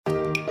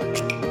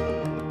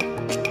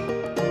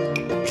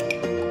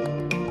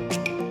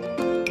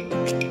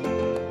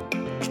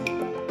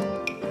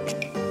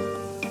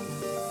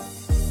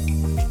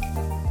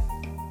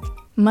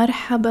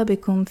مرحبا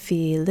بكم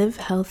في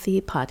Live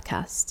Healthy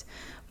Podcast.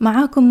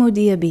 معاكم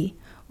مودية بي،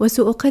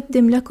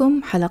 وسأقدم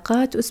لكم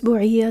حلقات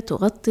أسبوعية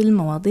تغطي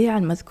المواضيع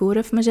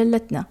المذكورة في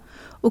مجلتنا،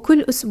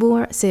 وكل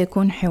أسبوع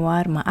سيكون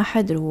حوار مع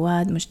أحد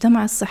رواد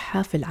مجتمع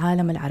الصحة في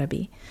العالم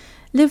العربي.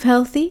 Live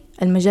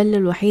Healthy المجلة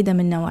الوحيدة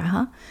من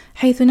نوعها،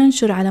 حيث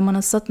ننشر على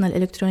منصتنا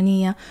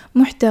الإلكترونية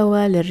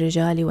محتوى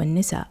للرجال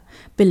والنساء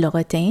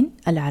باللغتين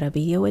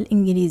العربية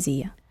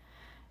والإنجليزية.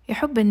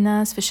 يحب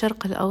الناس في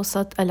الشرق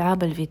الأوسط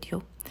ألعاب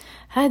الفيديو.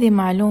 هذه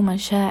معلومة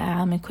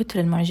شائعة من كتر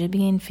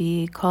المعجبين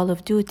في Call of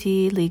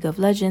Duty, League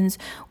of Legends،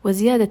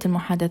 وزيادة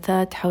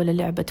المحادثات حول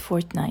لعبة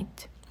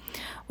فورتنايت.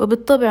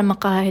 وبالطبع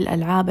مقاهي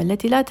الألعاب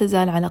التي لا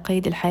تزال على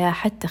قيد الحياة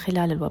حتى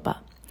خلال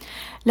الوباء.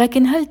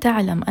 لكن هل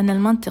تعلم أن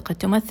المنطقة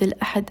تمثل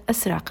أحد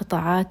أسرع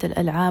قطاعات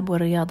الألعاب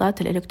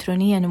والرياضات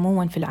الإلكترونية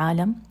نمواً في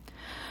العالم؟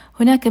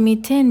 هناك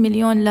 200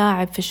 مليون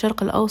لاعب في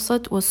الشرق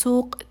الأوسط،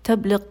 وسوق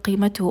تبلغ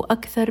قيمته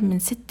أكثر من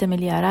 6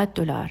 مليارات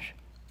دولار.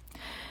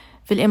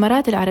 في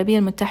الإمارات العربية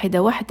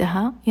المتحدة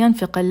وحدها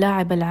ينفق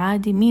اللاعب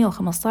العادي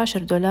 115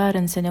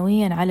 دولار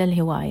سنويا على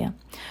الهواية،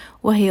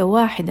 وهي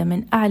واحدة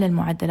من أعلى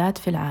المعدلات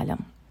في العالم.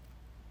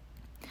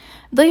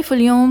 ضيف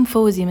اليوم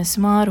فوزي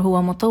مسمار،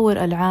 هو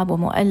مطور ألعاب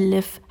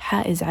ومؤلف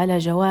حائز على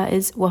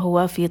جوائز،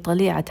 وهو في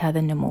طليعة هذا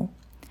النمو.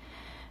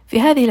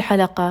 في هذه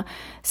الحلقة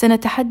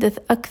سنتحدث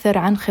أكثر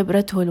عن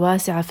خبرته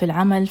الواسعة في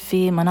العمل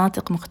في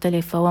مناطق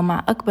مختلفة،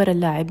 ومع أكبر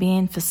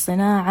اللاعبين في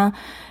الصناعة،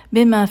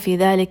 بما في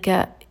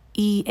ذلك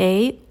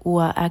EA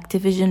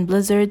وأكتيفشن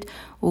بليزرد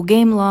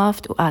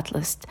وجيملوفت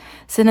وآتلص.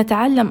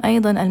 سنتعلم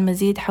أيضا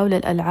المزيد حول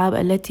الألعاب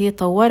التي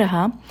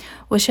طورها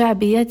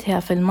وشعبيتها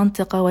في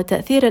المنطقة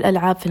وتأثير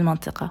الألعاب في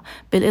المنطقة،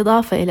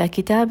 بالإضافة إلى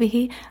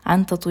كتابه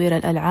عن تطوير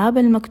الألعاب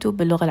المكتوب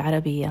باللغة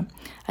العربية،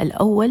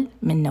 الأول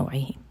من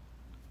نوعه.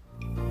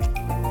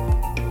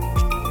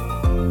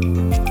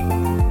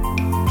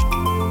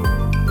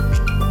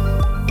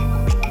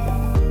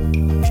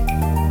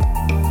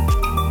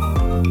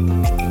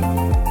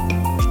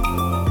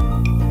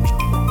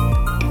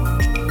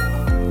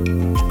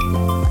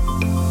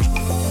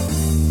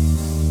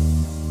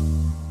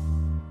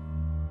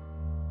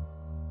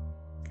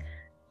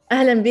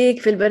 أهلا بك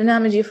في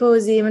البرنامج يا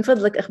فوزي. من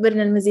فضلك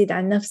أخبرنا المزيد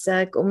عن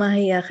نفسك، وما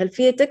هي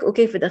خلفيتك،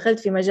 وكيف دخلت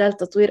في مجال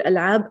تطوير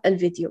ألعاب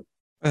الفيديو.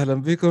 أهلا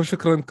بكم،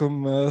 شكرا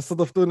لكم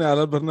استضفتوني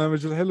على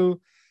البرنامج الحلو.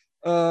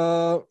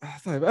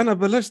 طيب أنا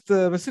بلشت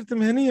مسيرتي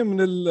المهنية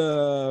من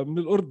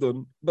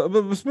الأردن،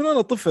 بس من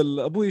أنا طفل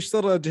أبوي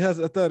اشترى جهاز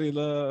أتاري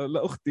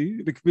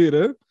لأختي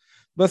الكبيرة،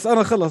 بس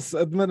أنا خلص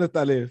أدمنت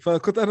عليه،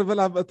 فكنت أنا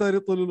بلعب أتاري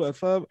طول الوقت.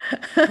 فمن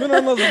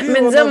أنا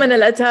صغير من زمن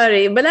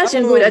الأتاري، بلاش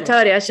نقول والله.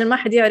 أتاري عشان ما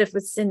حد يعرف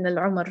السن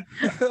العمر.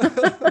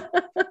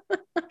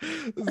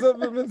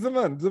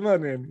 من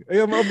زمان يعني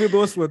أيام أبيض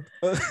وأسود.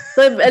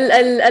 طيب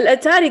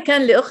الأتاري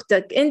كان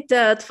لأختك،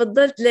 أنت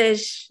تفضلت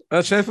ليش؟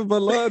 أنا شايف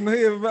بالله إنه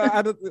هي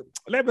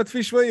لعبت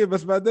فيه شوية،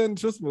 بس بعدين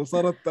شو اسمه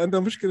صارت عندها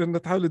مشكلة إنها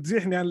تحاول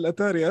تزيحني عن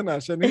الأتاري أنا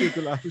عشان هي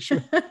تلعب شوي.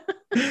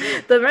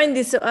 طيب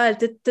عندي سؤال،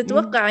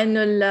 تتوقع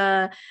إنه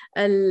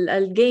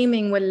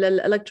الجيمينج ولا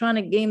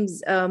الإلكترونيك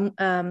جيمز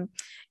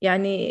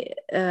يعني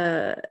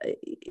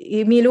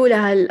يميلوا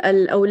لها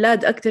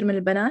الأولاد أكثر من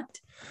البنات؟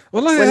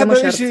 والله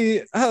هذا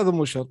الشيء، هذا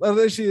مو شرط،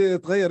 هذا الشيء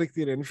تغير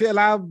كثير. يعني في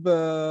ألعاب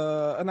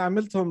أنا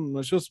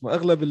عملتهم شو اسمه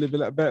أغلب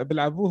اللي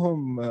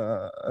بيلعبوهم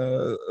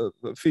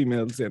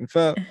فيميلز، يعني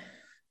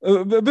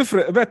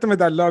بفرق،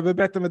 بيعتمد على اللعبة،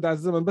 بيعتمد على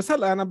الزمن. بس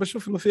هلا أنا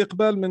بشوف إنه في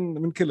إقبال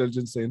من كل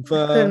الجنسين،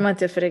 كل ما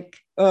تفرق.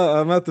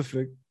 ما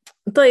تفرق.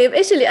 طيب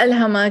إيش اللي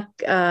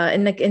ألهمك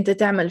إنك أنت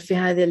تعمل في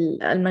هذا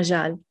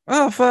المجال؟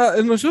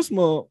 فإنه شو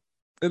اسمه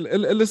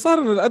اللي صار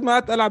إنه قد ما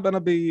قعدت ألعب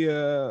أنا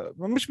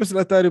مش بس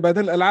الأتاري،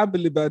 بعدين الألعاب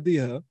اللي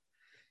بعديها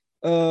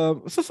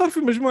صار في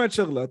مجموعة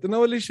شغلات. إنه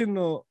أول شيء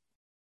إنه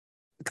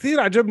كثير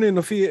عجبني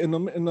إنه في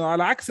إنه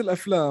على عكس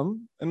الأفلام،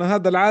 إنه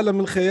هذا العالم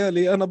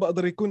الخيالي أنا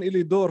بقدر يكون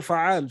إلي دور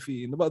فعال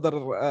فيه، إنه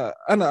بقدر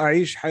أنا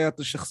أعيش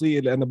حياتي الشخصية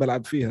اللي أنا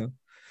بلعب فيها.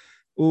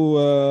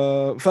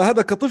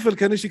 فهذا كطفل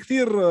كان شيء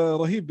كثير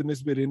رهيب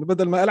بالنسبة لي، إنه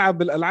بدل ما ألعب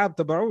بالألعاب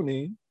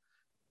تبعوني،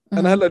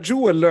 أنا هلأ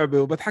جوا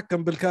اللعبة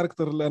وبتحكم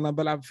بالكاركتر اللي أنا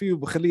بلعب فيه،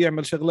 وبخليه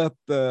يعمل شغلات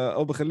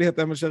أو بخليها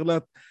تعمل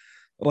شغلات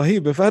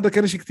رهيبة. فهذا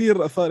كان شيء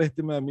كثير أثار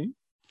اهتمامي.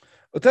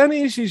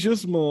 وتاني شيء شو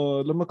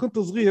اسمه لما كنت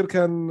صغير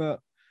كان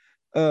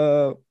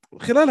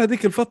خلال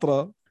هذيك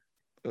الفترة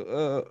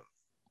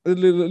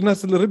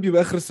الناس اللي ربيوا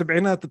بآخر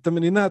السبعينات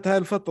الثمانينات، هاي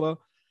الفترة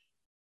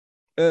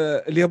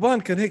اليابان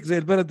كان هيك زي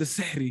البلد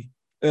السحري،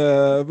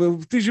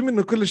 بتيجي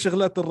منه كل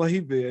الشغلات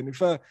الرهيبة يعني.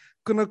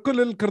 فكنا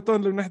كل الكرتون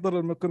اللي بنحضر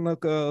لما كنا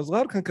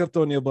صغار كان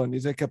كرتون ياباني،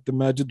 زي كابتن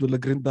ماجد ولا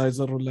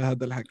جريندايزر ولا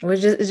هذا الحكي،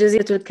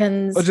 وجزيرة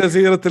الكنز،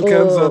 وجزيرة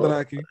الكنز هذا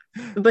الحكي،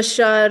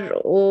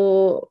 بشار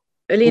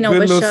ولينا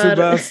وبيلو وبشار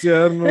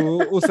سيباستيان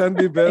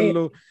وساندي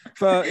بيلو.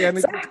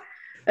 فيعني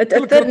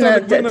تأثرنا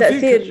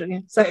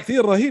تأثير صح.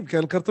 تأثير رهيب،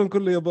 كان الكرتون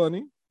كله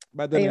ياباني.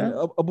 بعدين أيوة.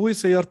 يعني أبوي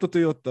سيارته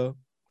تويوتا،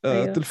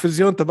 أيوة.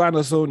 التلفزيون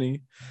تبعنا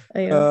سوني،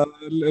 أيوة.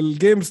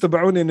 الجيمز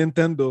تبعوني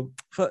نينتندو.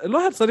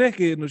 فالواحد صار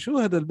يحكي إنه شو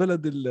هذا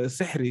البلد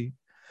السحري.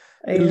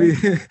 أيوة.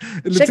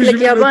 اللي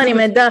شكلك ياباني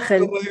من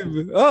الداخل.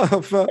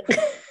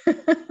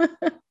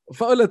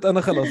 فقلت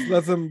انا خلاص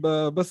لازم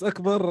بس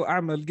اكبر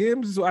اعمل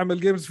جيمز واعمل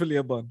جيمز في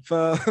اليابان،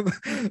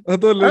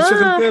 فهذول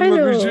الشغلتين ما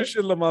حلو. بيجوش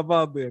الا مع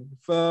بعض يعني.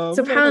 فمن هنا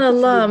سبحان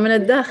الله، طفلت. من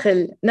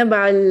الداخل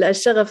نبع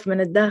الشغف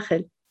من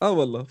الداخل. اه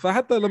والله.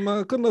 فحتى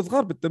لما كنا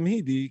صغار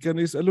بالتمهيدي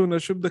كانوا يسالونا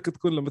شو بدك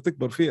تكون لما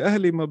تكبر. في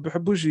اهلي ما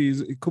بيحبوش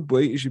يكبوا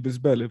اي شيء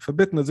بزباله،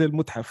 فبيتنا زي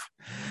المتحف.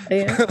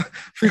 ايوه.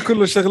 في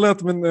كل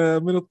شغلات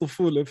من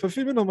الطفوله.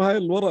 ففي منهم هاي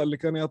الورق اللي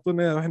كانوا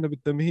يعطونا اياها واحنا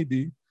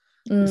بالتمهيدي،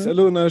 امم.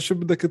 يسالونا شو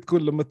بدك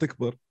تكون لما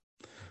تكبر.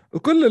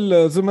 وكل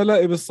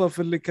الزملائي بالصف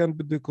اللي كان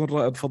بده يكون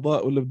رائد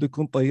فضاء ولا بده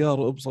يكون طيار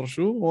وابصر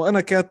شو،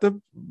 وانا كاتب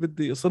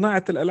بدي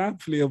صناعة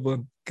الألعاب في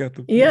اليابان،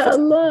 كاتب يا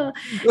بالفصل. الله.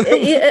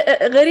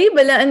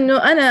 غريبة، لأنه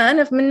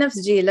أنا من نفس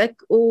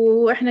جيلك،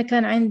 وإحنا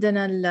كان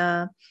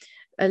عندنا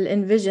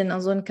الانفيجن،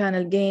 أظن كان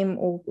الجيم،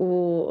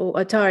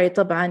 وأتاري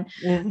طبعا.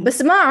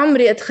 بس ما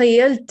عمري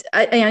أتخيلت،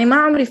 يعني ما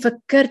عمري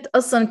فكرت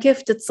أصلا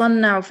كيف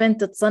تتصنع وفين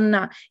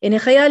تتصنع. يعني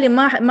خيالي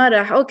ما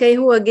راح أوكي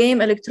هو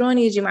جيم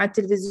إلكتروني يجي مع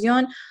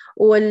التلفزيون،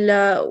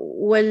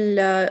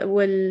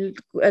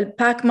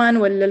 والباكمان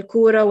ولا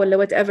الكورة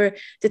ولا whatever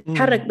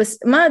تتحرك. بس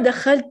ما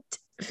دخلت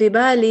في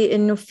بالي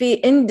إنه في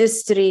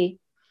اندستري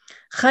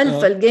خلف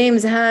اه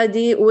الجيمز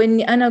هذه،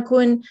 وإني أنا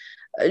أكون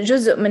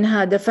جزء من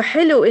هذا.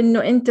 فحلو إنه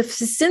أنت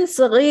في السن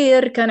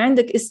صغير كان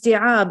عندك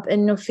استيعاب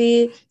إنه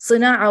في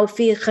صناعة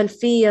وفي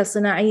خلفية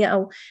صناعية،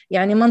 أو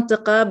يعني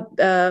منطقة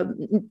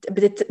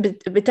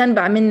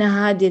بتنبع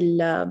منها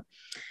هذه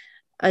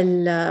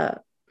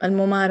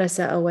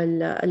الممارسة أو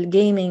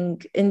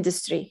الجيمينج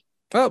اندستري.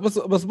 اه.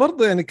 بس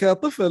برضه يعني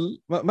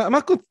كطفل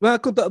ما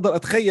كنت اقدر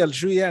اتخيل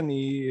شو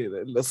يعني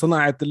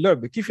صناعة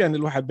اللعبة، كيف يعني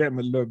الواحد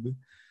بيعمل لعبة.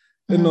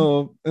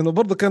 انه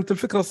برضه كانت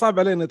الفكره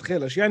صعبه علينا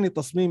نتخيلها ايش يعني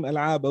تصميم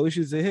العاب او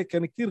شيء زي هيك.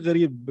 كان كثير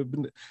غريب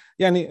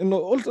يعني انه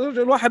قلت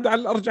الواحد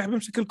على الارجح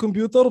بيمسك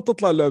الكمبيوتر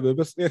وبتطلع لعبه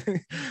بس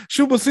يعني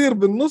شو بصير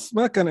بالنص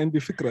ما كان عندي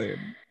فكره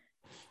يعني.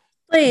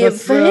 طيب،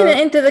 بس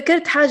فهنا أنت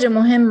ذكرت حاجة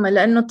مهمة،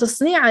 لأنه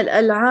تصنيع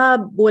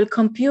الألعاب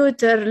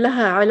والكمبيوتر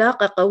لها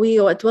علاقة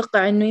قوية،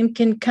 وأتوقع أنه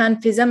يمكن كان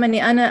في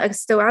زمني أنا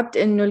استوعبت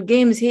أنه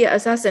الجيمز هي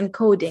أساساً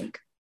كودينج،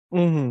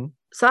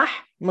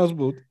 صح؟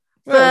 مزبوط.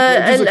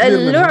 جزء كبير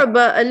منها.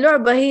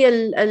 فاللعبة هي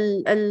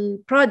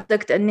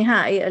البرودكت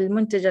النهائي،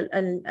 المنتج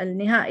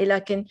النهائي،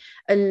 لكن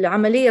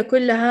العملية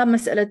كلها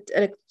مسألة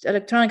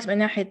إلكترونيكس من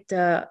ناحية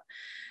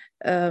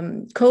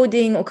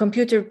كودينج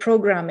وكمبيوتر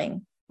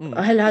بروجرامينج. مم.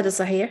 هل هذا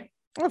صحيح؟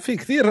 في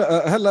كثير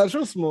هلا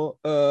شو اسمه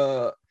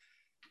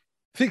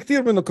في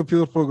كثير منه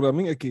كمبيوتر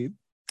بروجرامينج اكيد.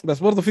 بس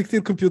برضه في كثير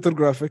كمبيوتر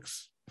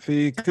جرافيكس،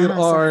 في كثير صح.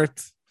 ارت،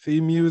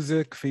 في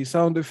ميوزك، في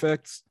ساوند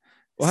افكتس.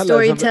 وهلا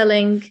ستوري اذا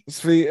تيلينج.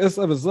 في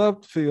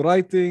بالضبط في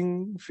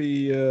رايتنج،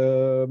 في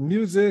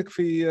ميوزك،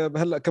 في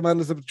هلا كمان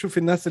اذا بتشوف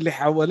الناس اللي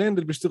حوالين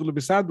اللي بيشتغلوا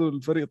بيساعدوا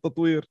الفريق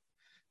التطوير،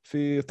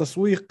 في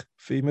تسويق،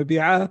 في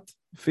مبيعات،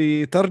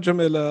 في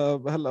ترجمه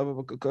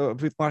هلا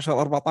في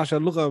 12 14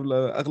 لغه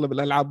اغلب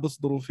الالعاب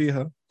بيصدروا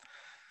فيها.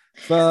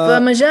 فمجال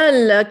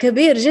فمجال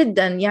كبير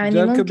جدا، يعني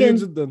كبير ممكن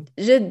جدا.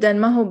 جدا،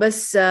 ما هو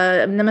بس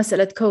من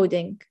مسألة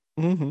كودينج.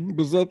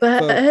 بالضبط.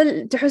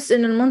 فهل تحس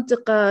إن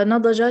المنطقة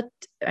نضجت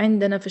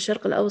عندنا في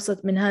الشرق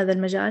الأوسط من هذا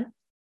المجال؟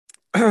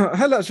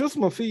 هلا شو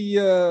اسمه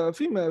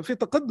في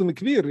تقدم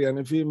كبير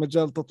يعني في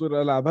مجال تطوير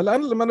الالعاب. هلا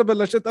انا لما انا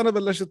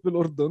بلشت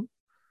بالاردن،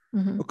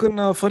 مهم.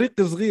 وكنا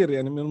فريق صغير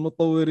يعني من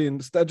المطورين.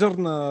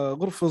 استأجرنا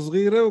غرفة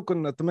صغيرة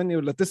وكنا 8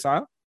 ولا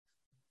 9،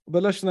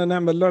 وبلشنا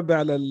نعمل لعبة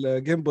على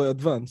الجيم بوي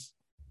ادفانس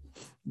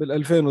بال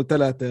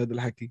 2003 هذا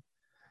الحكي.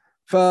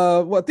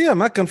 فوقتها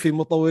ما كان في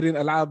مطورين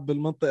العاب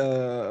بالمنطقه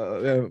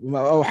يعني،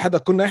 او حدا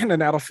كنا احنا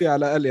نعرف فيه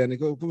على الاقل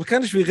يعني. ما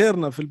كانش في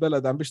غيرنا في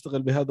البلد عم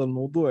بيشتغل بهذا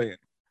الموضوع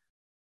يعني.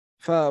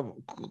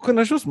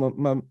 فكنا شو اسمه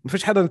ما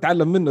فيش حدا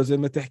نتعلم منه زي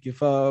ما تحكي.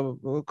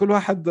 فكل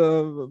واحد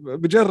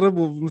بجرب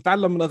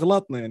ونتعلم من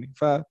اغلاطنا يعني.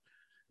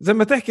 زي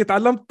ما تحكي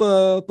تعلمت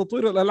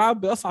تطوير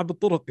الالعاب باصعب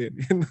الطرق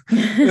يعني.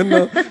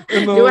 انه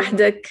انه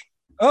لوحدك.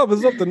 اه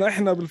بالضبط. انه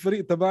احنا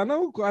بالفريق تبعنا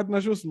وقعدنا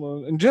شو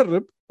اسمه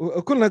نجرب.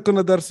 وكلنا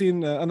كنا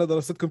دارسين. انا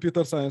درست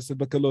كمبيوتر ساينس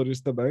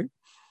البكالوريوس تبعي.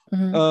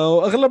 مهم.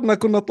 واغلبنا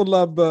كنا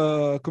طلاب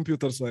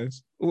كمبيوتر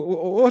ساينس.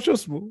 وشو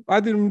اسمه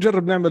قاعدين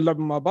نجرب نعمل لعبه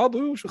مع بعض،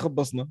 وشو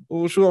خبصنا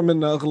وشو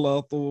عملنا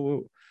اغلاط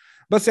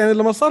بس يعني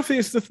لما صار في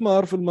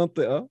استثمار في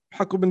المنطقة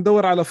حكوا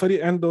بندور على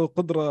فريق عنده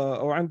قدرة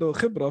أو عنده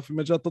خبرة في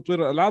مجال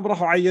تطوير الألعاب.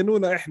 راحوا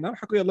عينونا إحنا،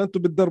 حكوا يلا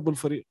أنتم بتدربوا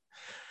الفريق.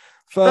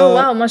 أوه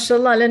فكنا واو، ما شاء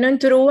الله، لأنه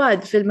أنتوا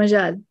رواد في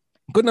المجال.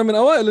 من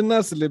أوائل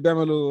الناس اللي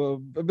بيعملوا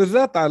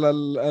بالذات على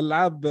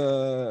الألعاب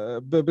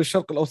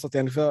بالشرق الأوسط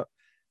يعني.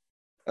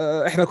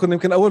 احنا كنا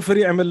يمكن اول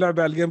فريق عمل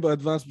لعبه على الجيم بوي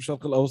ادفانس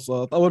بالشرق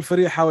الاوسط. اول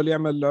فريق حاول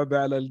يعمل لعبه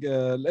على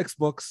الاكس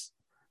بوكس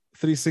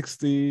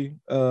 360.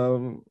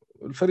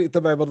 الفريق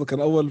تبعي برضه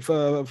كان اول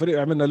فريق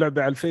عملنا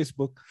لعبه على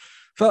الفيسبوك.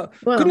 واو.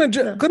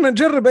 كنا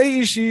نجرب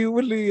اي شيء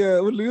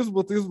واللي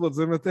يزبط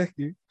زي ما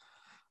تحكي.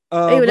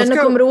 أيوة، بس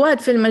لأنكم رواد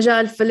في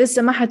المجال،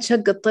 فلسه ما حد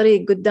شق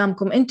الطريق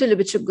قدامكم، أنتوا اللي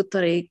بتشقوا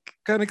الطريق.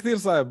 كان كثير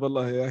صعب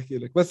والله احكي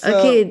لك. بس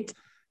أكيد.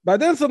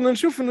 بعدين صرنا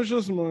نشوف انه شو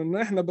اسمه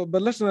انه احنا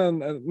بلشنا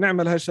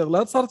نعمل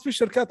هالشغلات. صارت في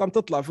شركات عم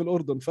تطلع في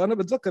الاردن. فانا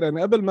بتذكر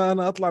يعني قبل ما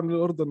انا اطلع من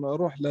الاردن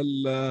واروح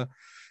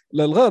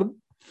للغرب،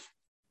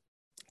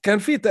 كان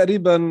في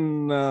تقريبا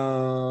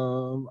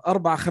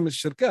 4-5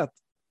 شركات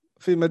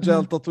في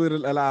مجال تطوير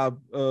الألعاب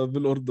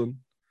بالأردن،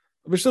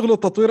 بيشتغلوا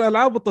تطوير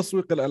ألعاب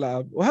وتسويق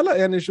الألعاب. وهلأ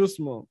يعني شو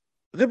اسمه،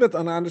 غبت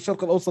أنا عن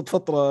الشرق الأوسط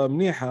فترة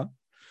منيحة،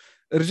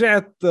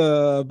 رجعت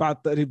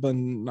بعد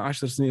تقريبا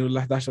 10 سنين ولا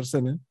 11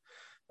 سنة.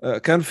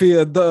 كان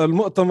في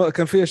المؤتمر،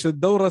 كان في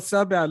الدورة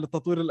السابعة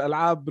لتطوير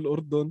الألعاب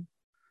بالأردن.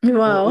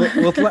 واو.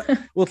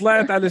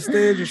 وطلعت على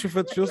الستيج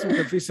وشفت شو اسمه،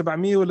 كان في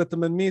 700 ولا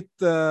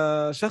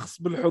 800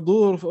 شخص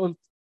بالحضور. فقلت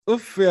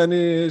اوف،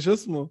 يعني شو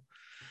اسمه،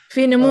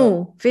 في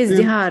نمو، في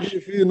ازدهار.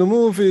 في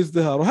نمو، في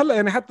ازدهار. وهلا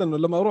يعني حتى انه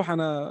لما اروح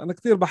انا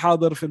كثير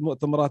بحاضر في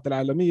المؤتمرات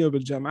العالميه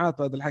وبالجامعات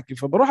وهذا الحكي،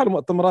 فبروح على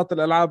مؤتمرات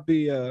الالعاب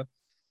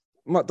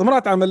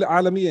مؤتمرات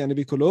عالميه يعني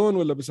بكولون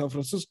ولا بسان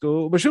فرانسيسكو،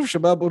 وبشوف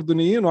شباب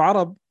اردنيين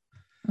وعرب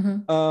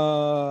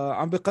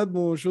عم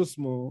بيقدموا شو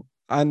اسمه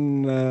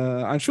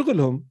عن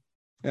شغلهم،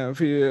 يعني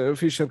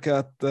في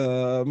شركات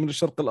من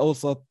الشرق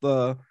الأوسط،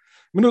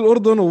 من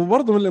الأردن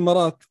وبرضه من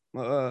الإمارات،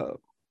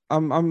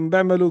 عم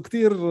بيعملوا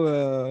كتير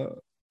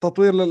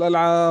تطوير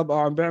للألعاب، أو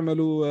عم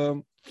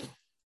بيعملوا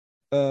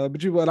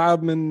بيجيبوا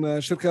ألعاب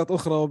من شركات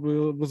أخرى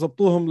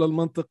وبيضبطوهم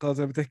للمنطقة،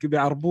 زي ما بتحكي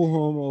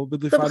بيعربوهم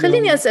وبيضيف طب خليني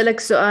عليهم. أسألك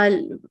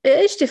سؤال،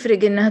 إيش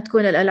تفرق إنها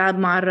تكون الألعاب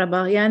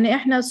معربة؟ يعني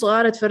إحنا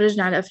صغار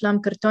تفرجنا على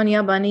أفلام كرتون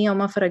يابانية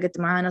وما فرقت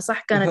معانا،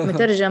 صح كانت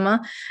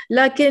مترجمة،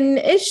 لكن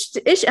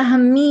إيش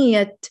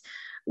أهمية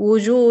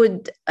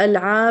وجود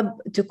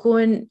ألعاب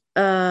تكون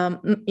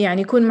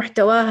يعني يكون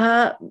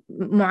محتواها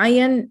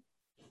معين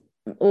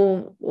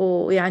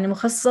ويعني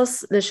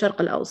مخصص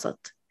للشرق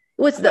الأوسط؟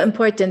 What's the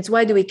importance?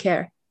 Why do we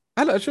care?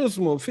 هلا شو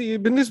اسمه، في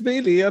بالنسبة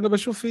لي أنا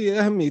بشوف في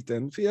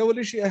أهميتين. في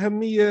أول شيء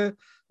أهمية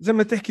زي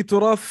ما تحكي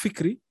تراث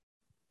فكري،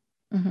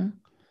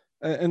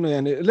 انه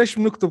يعني ليش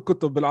بنكتب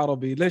كتب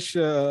بالعربي،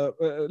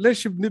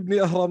 ليش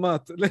بنبني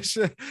اهرامات،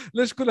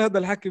 ليش كل هذا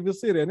الحكي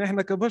بيصير. يعني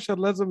احنا كبشر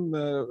لازم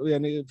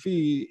يعني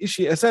في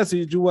إشي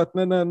اساسي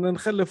جواتنا،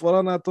 نخلف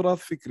ورانا تراث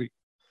فكري،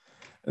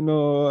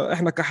 انه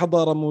احنا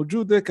كحضاره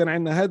موجوده كان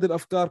عندنا هذه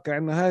الافكار، كان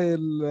عندنا هاي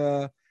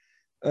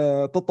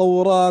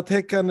التطورات،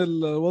 هيك كان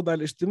الوضع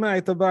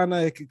الاجتماعي تبعنا،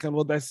 هيك كان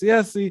الوضع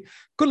السياسي.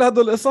 كل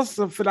هذول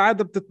القصص في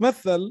العاده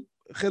بتتمثل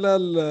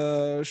خلال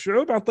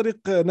الشعوب عن طريق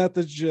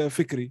ناتج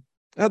فكري.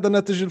 هذا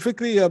الناتج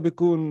الفكري يا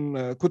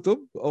بيكون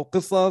كتب أو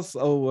قصص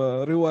أو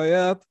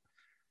روايات،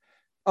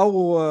 أو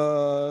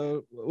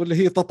واللي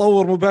هي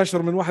تطور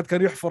مباشر من واحد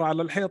كان يحفر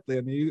على الحيط،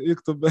 يعني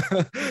يكتب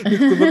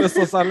يكتب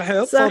القصص على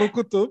الحيط صاروا صح،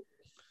 كتب.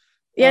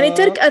 يعني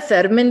ترك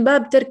أثر، من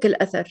باب ترك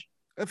الأثر.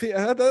 في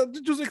هذا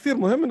جزء كثير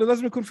مهم، انه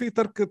لازم يكون في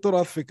ترك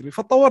تراث فكري.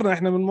 فتطورنا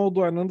احنا من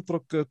موضوع انه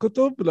نترك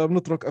كتب، لا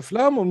بنترك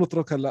افلام،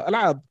 وبنترك هلا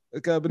العاب.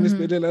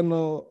 بالنسبه لي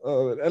لانه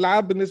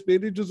الالعاب بالنسبه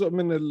لي جزء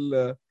من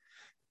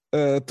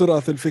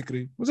التراث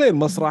الفكري، زي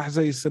المسرح،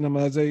 زي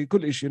السينما، زي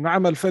كل شيء، انه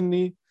عمل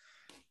فني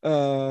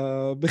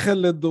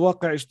بخلد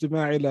واقع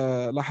اجتماعي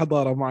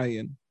لحضاره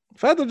معين.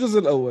 فهذا الجزء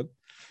الاول.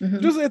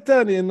 الجزء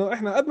الثاني انه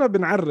احنا قد ما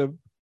بنعرب،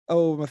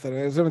 او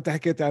مثلا زي ما انت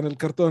حكيت عن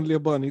الكرتون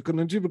الياباني،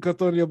 كنا نجيب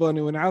الكرتون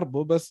الياباني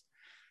ونعربه، بس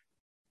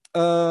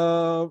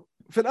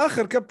في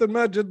الاخر كابتن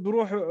ماجد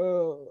بروح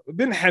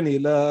بنحني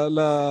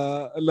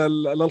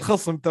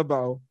للخصم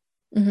تبعه.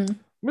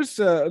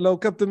 مش لو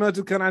كابتن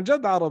ماجد كان عن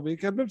جد عربي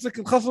كان بيمسك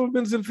الخصم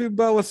بينزل فيه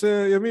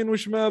باوسه يمين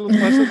وشمال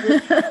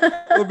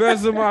 12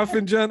 وبيعزمه على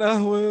فنجان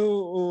قهوه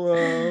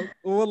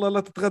والله لا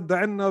تتغدى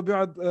عنا،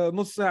 وبيقعد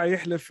نص ساعه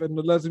يحلف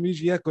انه لازم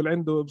يجي ياكل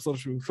عنده ويبصر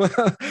شو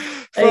ف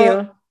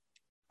أيوه.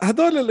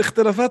 هدول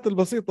الاختلافات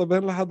البسيطة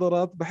بين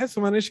الحضارات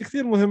بحسهم أنا شيء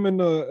كثير مهم،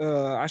 إنه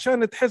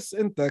عشان تحس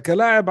أنت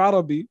كلاعب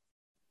عربي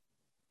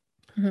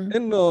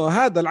إنه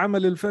هذا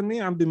العمل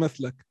الفني عم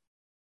بيمثلك.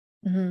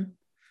 إنه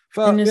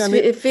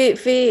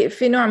فيعني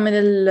في نوع من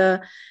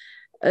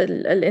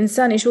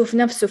الإنسان يشوف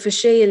نفسه في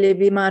الشيء اللي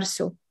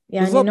بيمارسه،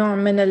 يعني بالضبط نوع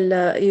من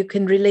you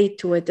can relate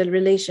to it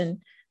relation،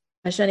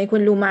 عشان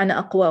يكون له معنى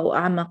أقوى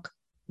وأعمق.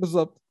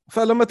 بالضبط.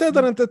 فلما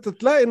تقدر أنت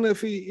تلاقي إنه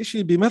في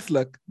إشي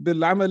بيمثلك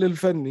بالعمل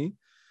الفني،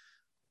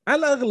 على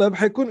الأغلب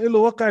حيكون له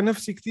واقع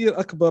نفسي كتير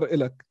أكبر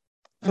إلك.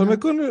 فلما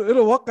يكون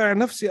له واقع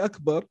نفسي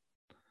أكبر،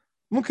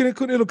 ممكن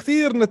يكون له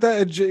كتير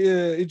نتائج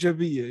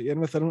إيجابية. يعني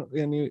مثلا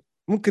يعني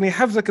ممكن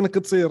يحفزك انك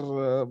تصير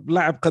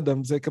لاعب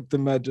قدم زي كابتن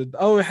ماجد،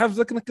 او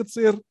يحفزك انك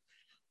تصير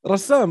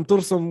رسام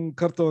ترسم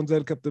كرتون زي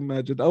الكابتن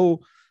ماجد،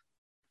 او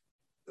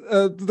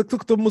بدك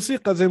تكتب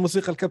موسيقى زي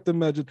موسيقى الكابتن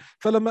ماجد.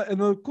 فلما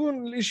انه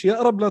يكون الاشي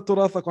يقرب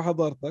لتراثك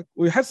وحضارتك،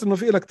 ويحس انه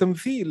في لك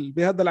تمثيل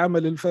بهذا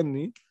العمل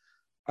الفني،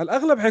 على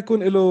الاغلب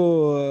حيكون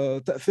له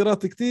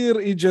تأثيرات كتير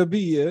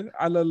إيجابية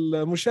على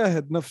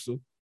المشاهد نفسه.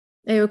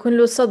 أيوه، يكون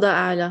له صدى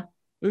أعلى،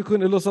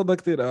 ويكون له صدى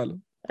كتير أعلى.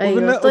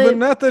 أيوه. طيب.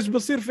 وبالناتج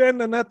بصير في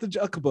عنا ناتج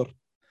أكبر،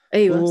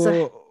 أيوه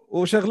صح.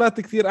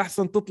 وشغلات كثير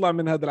أحسن تطلع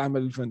من هذا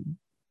العمل الفني.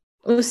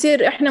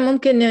 ويصير إحنا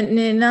ممكن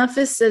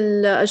ننافس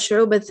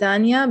الشعوب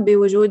الثانية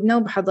بوجودنا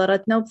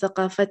وبحضارتنا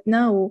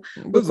وبثقافتنا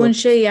ويكون بالضبط.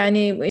 شيء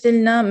يعني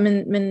يمثلنا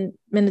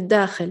من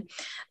الداخل.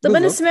 طب أنا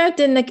بالضبط.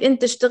 سمعت إنك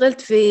أنت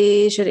اشتغلت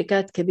في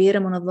شركات كبيرة،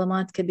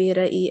 منظمات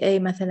كبيرة،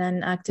 EA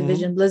مثلا،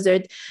 اكتيفشن،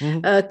 بليزرد.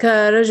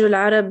 كرجل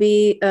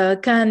عربي،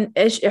 كان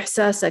إيش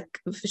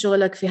إحساسك في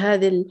شغلك في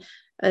هذه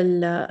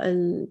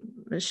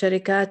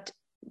الشركات؟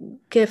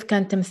 كيف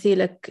كان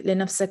تمثيلك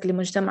لنفسك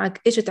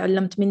لمجتمعك؟ إيش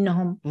تعلمت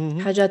منهم؟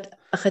 حاجات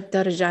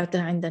أخذتها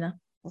رجعتها عندنا.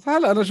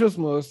 هلا أنا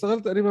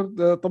اشتغلت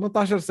تقريبا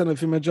 18 سنة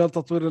في مجال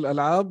تطوير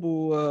الألعاب،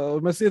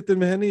 ومسيرتي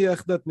المهنية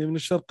أخذتني من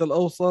الشرق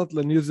الأوسط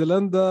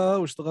لنيوزيلندا،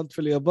 واشتغلت في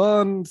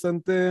اليابان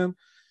سنتين،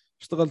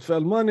 اشتغلت في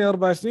ألمانيا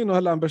 4 سنين،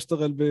 وهلا عم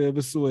بشتغل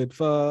بالسويد.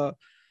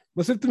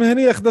 فمسيرتي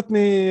المهنية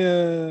أخذتني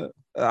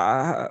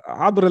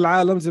عبر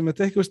العالم زي ما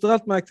تحكي،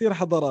 واشتغلت مع كثير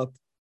حضارات.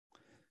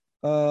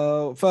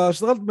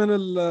 فاشتغلت من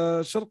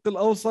الشرق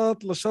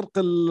الأوسط للشرق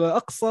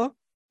الأقصى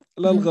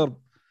للغرب،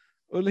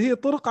 واللي هي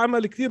طرق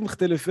عمل كثير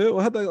مختلفة،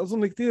 وهذا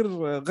أظن كثير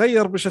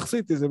غير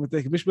بشخصيتي زي ما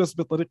تحكي، مش بس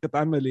بطريقة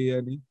عملي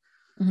يعني.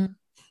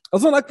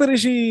 أظن أكثر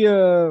إشي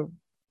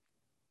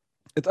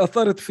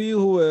اتأثرت فيه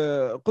هو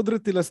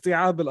قدرتي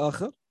لاستيعاب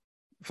الآخر.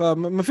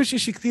 فما فيش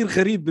إشي كثير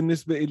غريب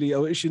بالنسبة إلي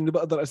أو إشي إني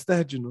بقدر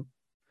أستهجنه،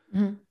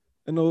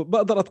 إنه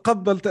بقدر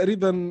أتقبل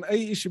تقريبا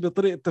أي إشي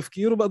بطريقة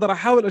تفكير، وبقدر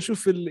أحاول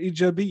أشوف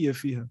الإيجابية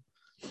فيها.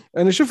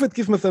 أنا شفت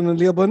كيف مثلا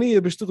اليابانية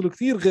بيشتغلوا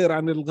كثير غير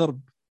عن الغرب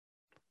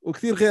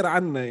وكثير غير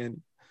عنا يعني،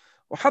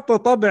 وحتى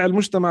طابع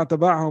المجتمع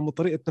تبعهم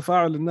وطريقة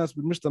تفاعل الناس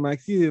بالمجتمع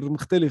كثير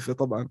مختلفة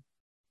طبعا.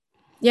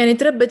 يعني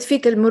تربت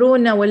فيك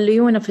المرونة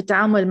والليونة في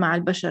التعامل مع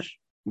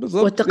البشر بالضبط.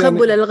 يعني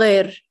والتقبل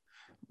الغير.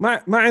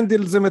 ما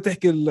عندي زي ما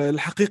تحكي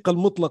الحقيقة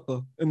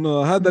المطلقة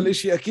إنه هذا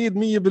الإشي أكيد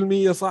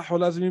 100% صح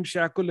ولازم يمشي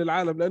على كل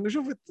العالم، لأنه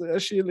شفت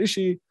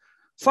الإشي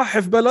صح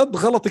في بلد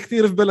غلط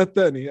كثير في بلد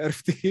تاني.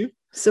 عرفتي كيف؟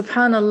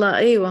 سبحان الله.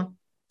 أيوة،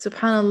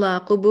 سبحان الله.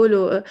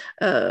 قبول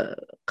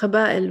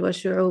قبائل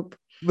وشعوب.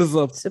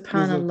 بالضبط.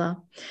 سبحان بالضبط. الله.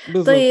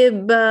 بالضبط.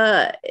 طيب،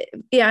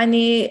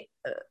 يعني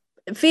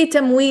في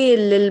تمويل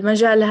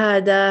للمجال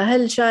هذا؟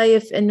 هل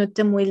شايف إنه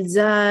التمويل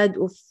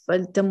زاد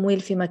والتمويل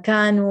في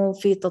مكانه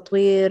في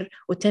تطوير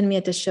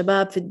وتنمية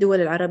الشباب في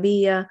الدول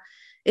العربية؟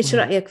 إيش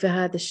رأيك في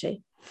هذا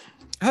الشيء؟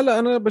 هلا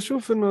أنا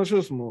بشوف إنه شو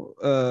اسمه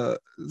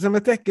زي ما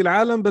تحكي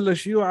العالم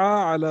بلش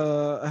يوعى على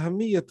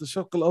أهمية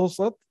الشرق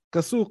الأوسط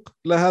كسوق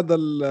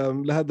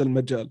لهذا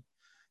المجال.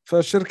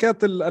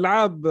 فشركات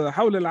الألعاب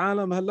حول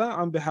العالم هلا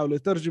عم بيحاولوا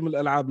يترجموا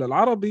الألعاب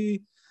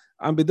للعربي،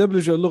 عم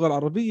بيدبلجوا اللغة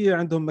العربية،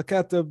 عندهم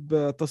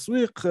مكاتب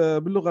تسويق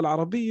باللغة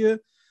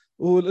العربية،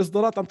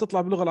 والإصدارات عم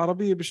تطلع باللغة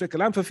العربية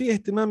بشكل عام. ففي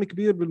اهتمام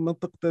كبير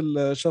بالمنطقة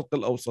الشرق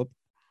الأوسط،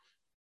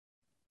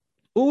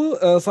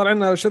 وصار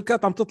عندنا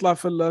شركات عم تطلع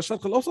في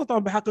الشرق الأوسط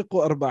عم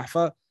بيحققوا أرباح.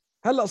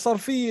 فهلا صار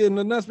في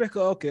إنه الناس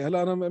بيحكوا أوكي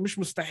هلا أنا مش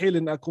مستحيل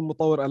إني أكون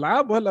مطور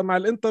ألعاب، وهلا مع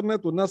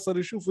الإنترنت والناس صار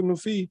يشوفوا إنه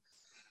في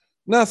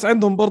ناس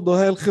عندهم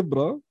برضه هاي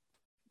الخبرة،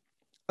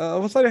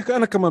 فصار يحكوا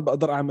أنا كمان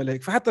بقدر أعمل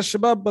هيك. فحتى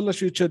الشباب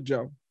بلشوا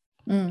يتشجعوا.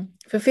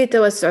 ففي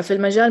توسع في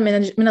المجال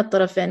من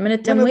الطرفين، من من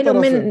التمويل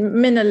الطرفين.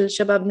 ومن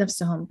الشباب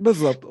نفسهم.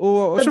 بالضبط. طب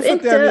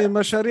وشفت يعني أنت.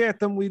 مشاريع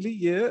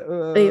تمويلية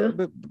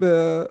أيوه.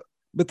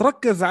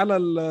 بتركز على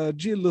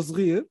الجيل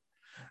الصغير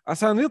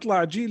عشان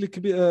يطلع جيل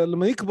كبير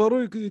لما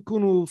يكبروا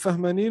يكونوا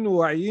فهمانين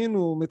وواعيين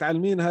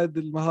ومتعلمين هذه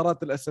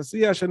المهارات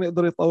الأساسية عشان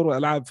يقدروا يطوروا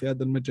ألعاب في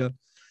هذا المجال.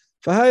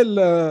 فهاي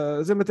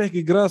زي ما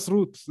تحكي جراس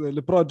روت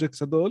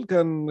البروجكتس هدول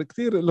كان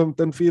كثير لهم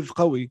تنفيذ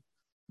قوي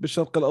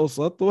بالشرق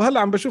الأوسط. وهلا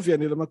عم بشوف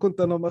يعني لما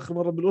كنت أنا آخر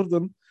مرة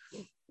بالأردن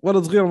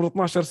ولد صغير عمره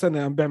 12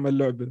 سنة عم بيعمل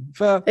لعبة.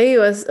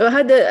 ايوه،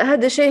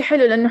 هذا شيء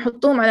حلو لانه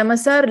يحطوهم على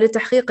مسار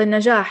لتحقيق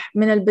النجاح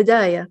من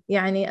البدايه،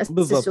 يعني اسسوا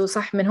بالضبط.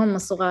 صح من هم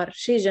الصغار.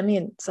 شيء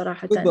جميل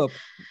صراحه. بالضبط.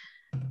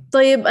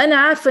 طيب انا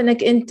عارفه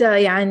انك انت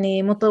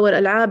يعني مطور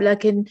العاب،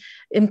 لكن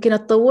يمكن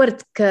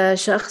اتطورت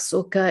كشخص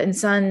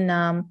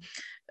وكانسان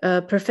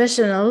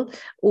بروفيشنال،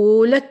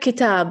 ولك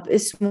كتاب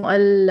اسمه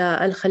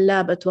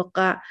الخلاب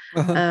اتوقع.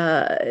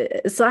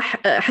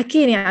 صح؟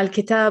 حكيني عن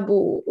الكتاب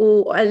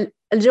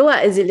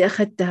والجوائز اللي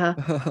اخذتها.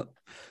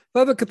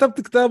 هذا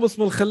كتبت كتاب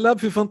اسمه الخلاب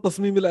في فن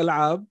تصميم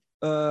الألعاب،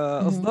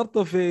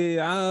 أصدرته في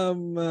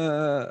عام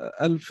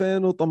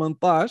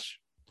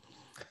 2018.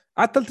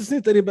 قعدت 3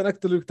 سنين تقريبا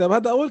أكتب الكتاب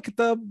هذا. أول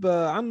كتاب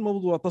عن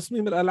موضوع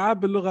تصميم الألعاب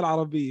باللغة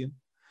العربية.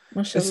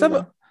 ما شاء السبب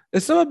الله.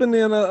 السبب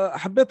اني انا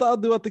حبيت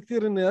اقضي وقت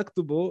كثير اني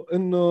اكتبه،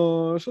 انه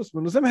شو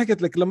اسمه، انه زي ما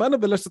حكيت لك لما انا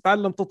بلشت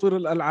اتعلم تطوير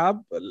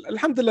الالعاب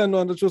الحمد لله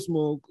انه انا شو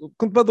اسمه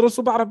كنت بدرس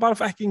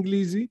وبعرف احكي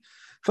انجليزي،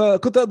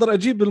 فكنت اقدر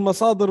اجيب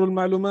المصادر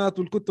والمعلومات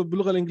والكتب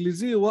باللغه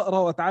الانجليزيه واقرا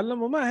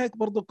واتعلم. ومع هيك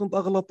برضه كنت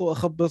اغلط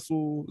واخبص،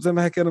 وزي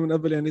ما حكينا من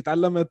قبل يعني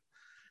تعلمت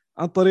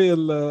عن طريق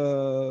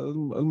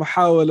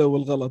المحاوله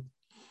والغلط.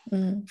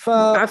 ف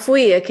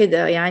عفوية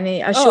كده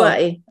يعني، اه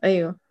عشوائي.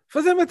 أيوه.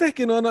 فزي ما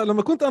تحكي انه انا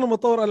لما كنت انا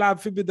مطور العاب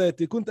في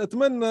بدايتي كنت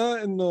اتمنى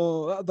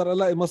انه اقدر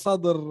الاقي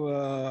مصادر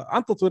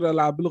عن تطوير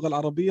الالعاب باللغه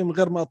العربيه من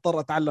غير ما اضطر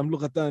اتعلم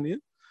لغه تانية.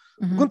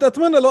 وكنت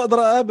اتمنى لو اقدر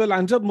اقابل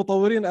عن جد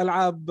مطورين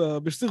العاب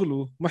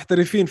بيشتغلوا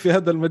محترفين في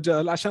هذا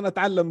المجال عشان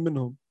اتعلم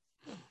منهم.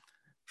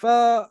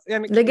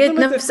 يعني لقيت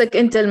نفسك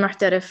أنت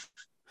المحترف.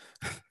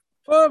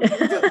 ف...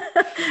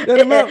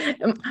 يعني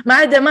ما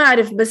عدا ما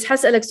أعرف، بس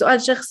حسألك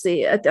سؤال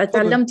شخصي،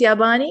 تعلمت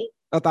ياباني؟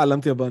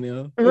 اتعلمت ياباني.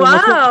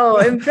 واو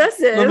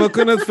امبرسيف. لما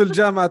كنت في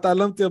الجامعة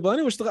تعلمت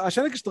ياباني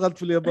عشان هيك اشتغلت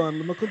في اليابان.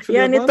 لما كنت في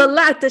يعني اليابان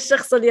طلعت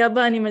الشخص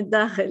الياباني من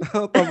الداخل.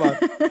 طبعا.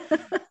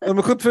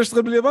 لما كنت في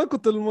اشتغل باليابان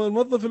كنت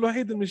الموظف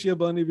الوحيد اللي مش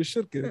ياباني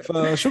بالشركة،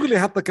 فشغلي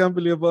حتى كان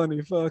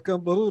بالياباني، فكان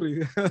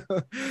ضروري.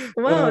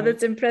 واو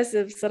ذاتس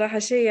امبرسيف صراحة،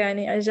 شيء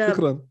يعني عجاب.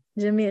 شكرا.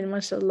 جميل ما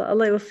شاء الله،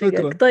 الله يوفقك.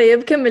 شكرا.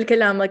 طيب كمل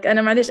كلامك،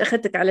 أنا معليش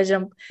أخذتك على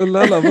جنب.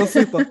 لا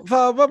بسيطة.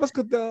 فبس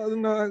كنت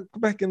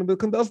بحكي إنه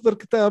كنت أصدر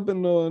كتاب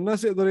إنه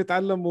الناس يقدروا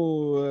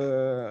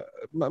يتعلموا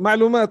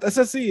معلومات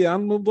أساسية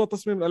عن موضوع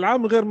تصميم الألعاب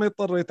من غير ما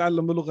يضطروا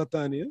يتعلموا لغة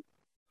تانية.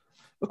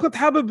 وكنت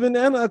حابب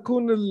إني أنا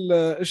أكون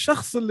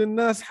الشخص اللي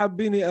الناس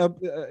حابيني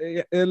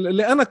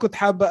اللي أنا كنت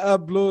حابة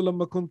أقابله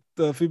لما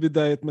كنت في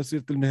بداية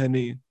مسيرتي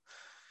المهنية.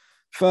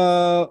 ف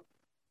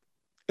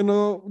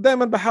انه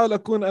دائما بحاول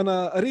اكون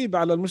انا قريب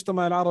على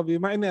المجتمع العربي،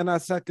 مع اني انا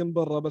ساكن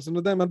برا، بس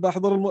انه دائما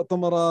بحضر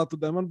المؤتمرات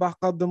ودائما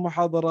بقدم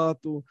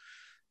محاضرات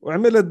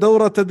وعملت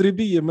دورة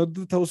تدريبية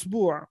مدتها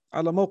اسبوع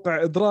على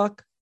موقع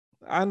ادراك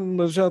عن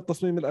مجال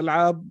تصميم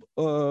الالعاب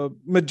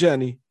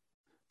مجاني،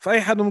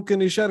 فاي حد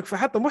ممكن يشارك.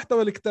 فحتى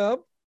محتوى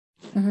الكتاب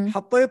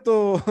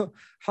حطيته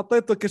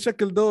حطيته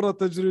كشكل دورة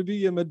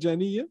تجريبية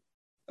مجانية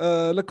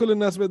لكل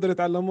الناس بيقدروا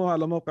يتعلموها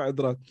على موقع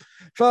ادراك.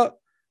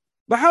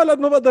 فبحاول قد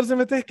ما بقدر زي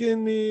ما تحكي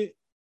اني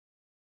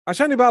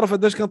عشان بعرف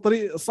قديش كان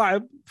طريق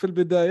صعب في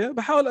البداية،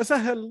 بحاول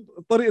أسهل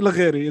الطريق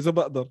لغيري إذا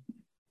بقدر.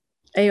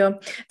 أيوة،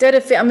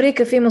 تعرف في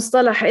أمريكا في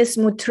مصطلح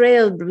اسمه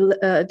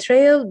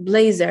تريل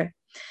بليزر.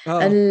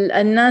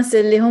 الناس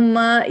اللي هم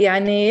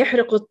يعني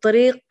يحرقوا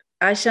الطريق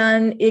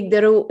عشان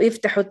يقدروا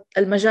يفتحوا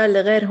المجال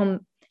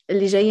لغيرهم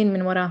اللي جايين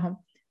من وراهم.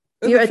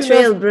 You're a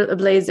trail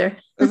blazer.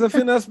 إذا في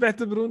ناس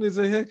بيعتبروني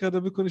زي هيك هذا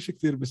بيكون شيء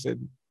كتير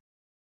بيسعدني.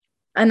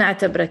 أنا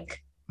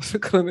أعتبرك.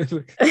 شكرا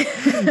لك.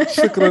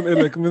 شكرا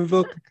لك من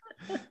ذوقك.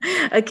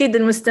 أكيد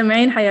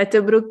المستمعين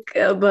حيعتبروك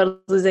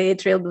برضو زي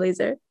تريل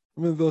بليزر.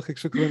 من ذوقك،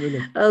 شكرا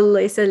لك. الله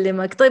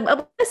يسلمك. طيب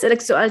أبغى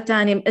أسألك سؤال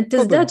تاني.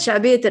 تزداد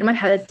شعبية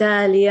المرحلة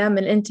التالية من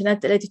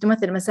الإنترنت التي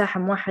تمثل مساحة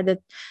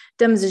موحدة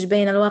تمزج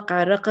بين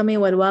الواقع الرقمي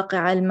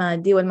والواقع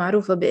المادي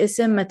والمعروفة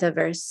باسم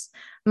ميتافيرس.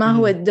 ما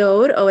هو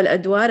الدور أو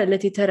الأدوار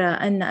التي ترى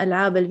أن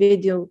ألعاب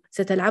الفيديو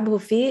ستلعبه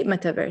في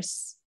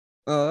ميتافيرس؟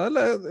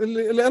 لا،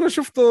 اللي أنا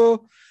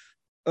شفته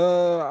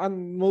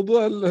عن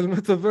موضوع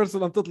الميتافيرس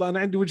اللي عم تطلع، أنا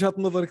عندي وجهة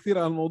نظر كثير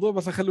عن الموضوع،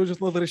 بس أخلي وجهة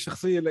نظري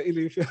الشخصية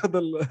لإلي في هذا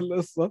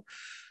القصة.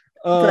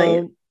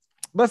 طيب.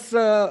 بس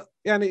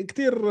يعني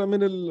كثير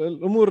من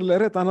الأمور اللي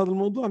قريت عن هذا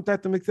الموضوع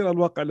بتعتمد كثير على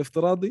الواقع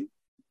الافتراضي،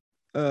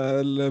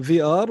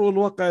 الفي ار،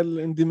 والواقع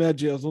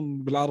الاندماجي أظن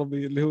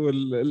بالعربي اللي هو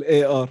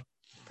الاي ار.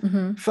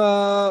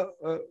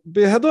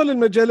 فبهدول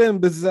المجالين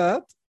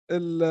بالذات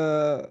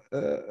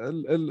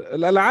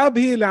الألعاب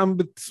هي اللي عم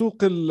بتسوق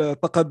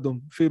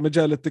التقدم في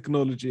مجال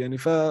التكنولوجي. يعني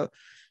فأول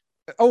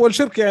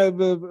شركة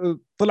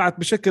طلعت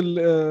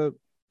بشكل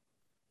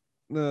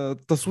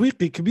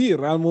تسويقي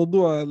كبير على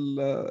موضوع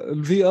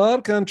الفي ار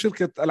كانت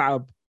شركة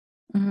ألعاب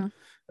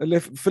اللي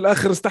في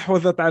الآخر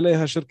استحوذت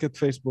عليها شركة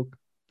فيسبوك.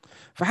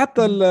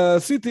 فحتى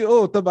السي تي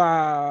او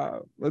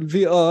تبع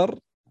الفي ار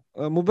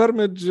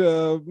مبرمج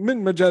من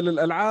مجال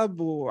الألعاب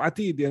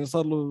وعتيد، يعني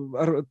صار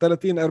له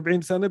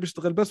 30-40 سنة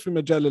بيشتغل بس في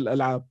مجال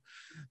الألعاب.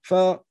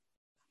 فزي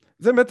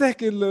ما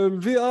تحكي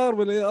الفي ار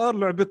والاي ار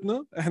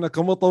لعبتنا احنا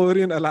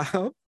كمطورين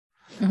ألعاب،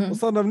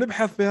 وصلنا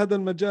بنبحث في هذا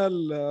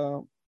المجال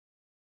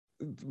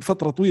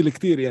فترة طويلة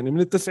كتير، يعني من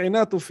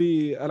التسعينات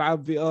وفي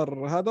ألعاب في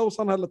آر هذا،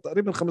 وصلنا هلا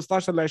تقريبا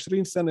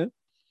 15-20 سنة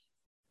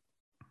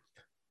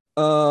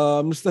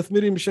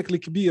مستثمرين بشكل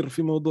كبير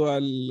في موضوع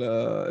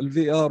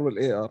الفي آر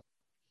والاي آر.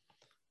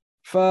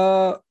 ف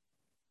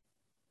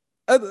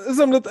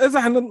إذا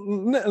احنا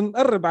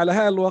نقرب على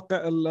هذا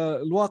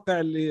الواقع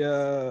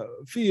اللي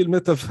فيه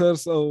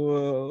الميتافيرس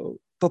أو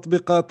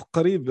تطبيقات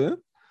قريبة،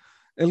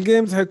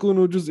 الجيمز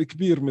حيكونوا جزء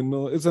كبير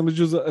منه، إذا مش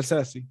جزء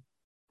أساسي.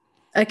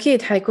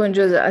 أكيد حيكون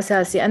جزء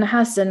أساسي، أنا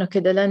حاسة إنه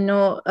كده،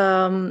 لأنه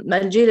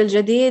الجيل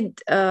الجديد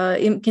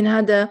يمكن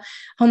هذا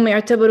هم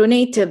يعتبروا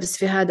نيتيفز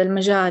في هذا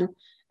المجال.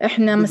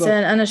 إحنا بالضبط.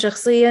 مثلا أنا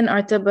شخصياً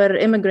أعتبر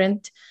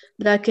immigrant،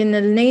 لكن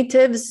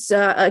النيتيفز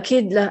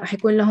أكيد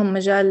حيكون لهم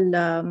مجال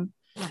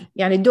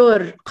يعني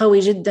دور قوي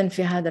جدا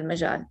في هذا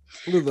المجال.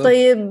 بالضبط.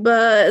 طيب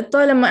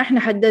طالما احنا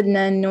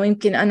حددنا انه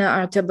يمكن انا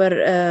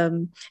اعتبر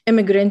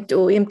immigrant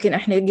ويمكن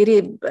احنا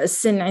قريب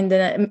السن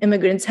عندنا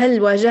immigrants،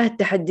 هل واجهت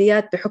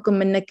تحديات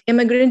بحكم انك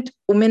immigrant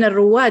ومن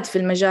الرواد في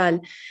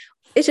المجال؟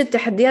 ايش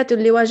التحديات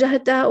اللي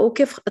واجهتها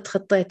وكيف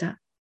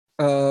اتخطيتها؟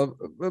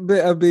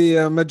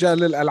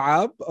 بمجال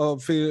الالعاب او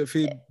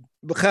في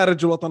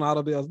خارج الوطن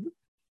العربي قصدي؟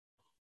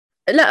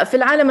 لا، في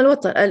العالم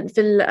الوطن،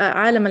 في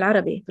العالم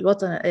العربي، في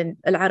الوطن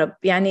العرب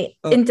يعني.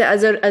 أنت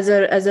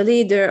as a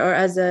leader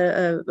or as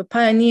a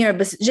pioneer،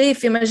 بس جاي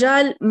في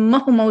مجال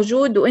ما هو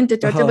موجود وأنت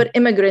تعتبر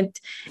immigrant.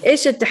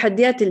 إيش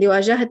التحديات اللي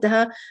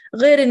واجهتها،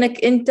 غير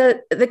إنك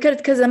أنت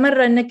ذكرت كذا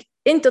مرة إنك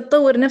أنت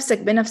تطور نفسك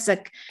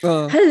بنفسك.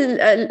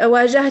 هل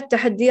واجهت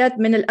تحديات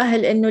من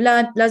الأهل إنه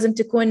لا لازم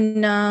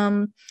تكون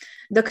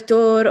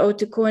دكتور أو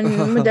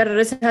تكون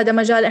مدرس، هذا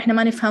مجال إحنا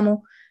ما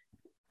نفهمه؟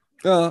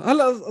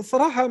 هلا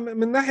الصراحة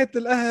من ناحية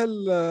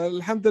الأهل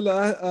الحمد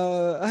لله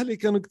أهلي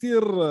كانوا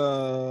كتير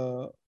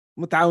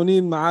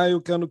متعاونين معاي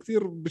وكانوا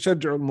كتير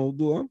بشجعوا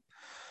الموضوع.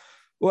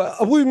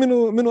 وأبوي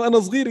منه أنا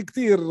صغير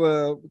كتير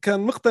كان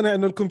مقتنع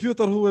أن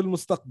الكمبيوتر هو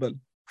المستقبل،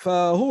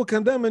 فهو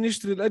كان دائما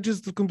يشتري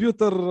الأجهزة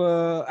الكمبيوتر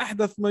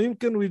أحدث ما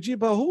يمكن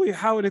ويجيبها، وهو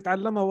يحاول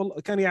يتعلمها. والله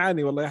كان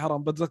يعاني، والله يا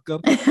حرام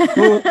بتذكر.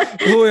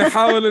 هو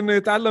يحاول إنه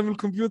يتعلم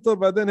الكمبيوتر،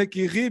 بعدين هيك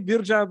يغيب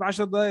يرجع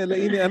ب10 دقائق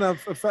يلاقيني أنا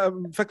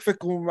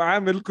مفكفك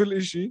وعامل كل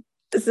إشي.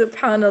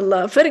 سبحان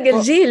الله، فرق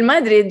الجيل، ما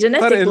أدري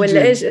جينيتك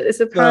ولا إيش.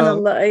 سبحان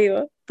الله.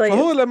 أيوة. طيب.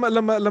 فهو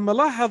لما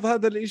لاحظ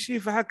هذا الإشي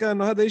فحكى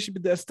إنه هذا إشي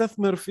بدي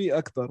أستثمر فيه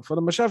أكتر.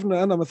 فلما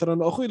شافنا أنا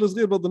مثلا أخوي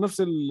الصغير برضه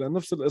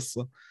نفس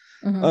القصة،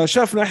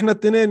 شافنا إحنا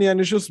التنين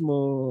يعني شو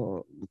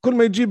اسمه كل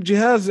ما يجيب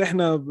جهاز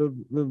إحنا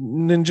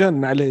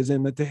بننجن عليه زي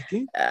ما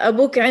تحكي.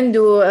 أبوك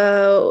عنده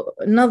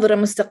نظرة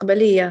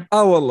مستقبلية.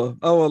 والله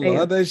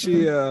أيوة.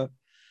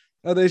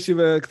 هذا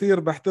إشي كثير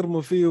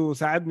بحترمه فيه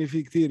وساعدني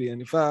فيه كثير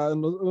يعني.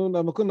 فإنه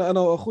لما كنا أنا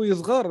وأخوي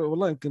صغار،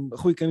 والله يمكن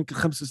أخوي كان يمكن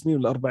 5 سنين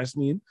ولا 4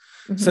 سنين،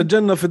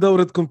 سجلنا في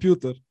دورة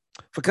كمبيوتر.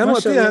 فكان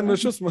وقتها إنه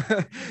شو اسمه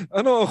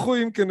أنا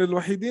وأخوي يمكن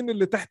الوحيدين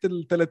اللي تحت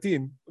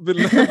 30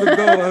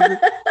 بالدورة هذه.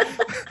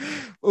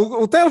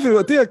 وتعرفي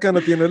وقتها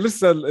كانت يعني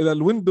لسه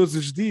الويندوز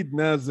جديد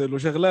نازل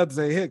وشغلات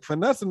زي هيك،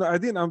 فالناس انه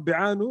قاعدين عم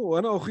بيعانوا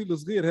وانا واخوي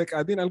الصغير هيك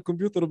قاعدين على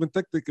الكمبيوتر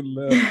وبنتكتك.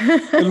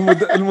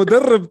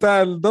 المدرب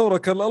تاع الدوره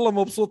كان الله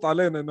مبسوط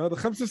علينا انه هذا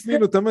 5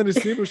 سنين و8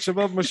 سنين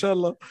والشباب ما شاء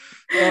الله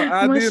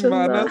قاعدين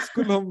مع ناس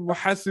كلهم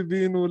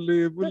محاسبين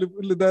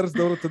واللي دارس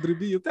دوره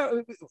تدريبيه.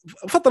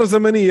 فتره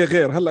زمنيه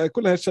غير هلا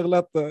كل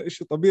هالشغلات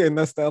شيء طبيعي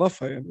الناس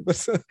تعرفها يعني.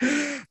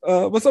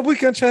 بس ابوي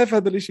كان شايف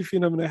هذا الاشي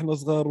فينا من احنا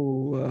صغار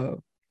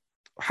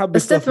وحب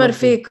استثمر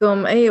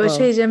فيكم. أيوة.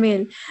 شيء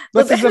جميل.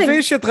 بس إذا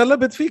في شيء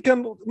تغلبت فيه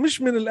كان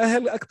مش من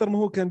الأهل أكتر ما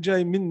هو كان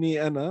جاي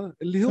مني أنا،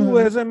 اللي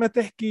هو زي ما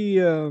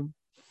تحكي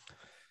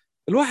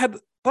الواحد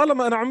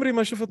طالما أنا عمري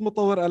ما شفت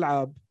مطور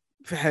ألعاب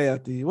في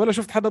حياتي، ولا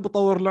شفت حدا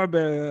بطور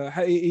لعبة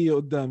حقيقية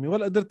قدامي،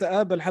 ولا قدرت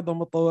أقابل حدا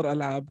مطور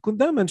ألعاب. كنت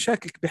دائما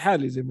شاكك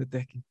بحالي زي ما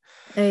تحكي.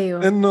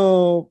 أيوة.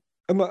 إنه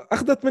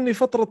أخذت مني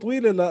فترة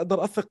طويلة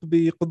لأقدر أثق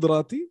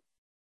بقدراتي،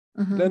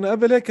 لأنه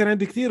قبل هيك كان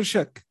عندي كثير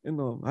شك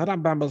إنه هل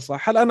عم بعمل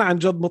صح، هل أنا عن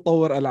جد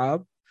مطور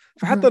ألعاب.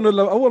 فحتى إنه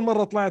لو أول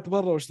مرة طلعت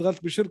برا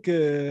واشتغلت بشركة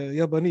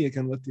يابانية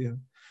كان وقتها،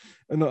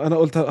 إنه أنا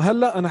قلت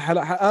هلا أنا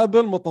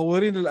حقابل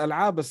مطورين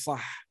الألعاب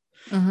الصح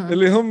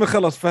اللي هم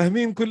خلص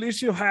فاهمين كل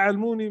إشي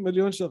وحيعلموني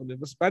مليون شغلة.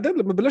 بس بعدين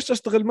لما بلشت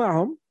أشتغل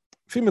معهم،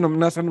 في منهم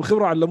الناس عندهم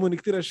خبرة علموني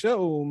كتير أشياء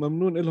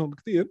وممنون لهم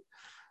كتير،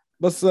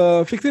 بس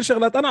في كتير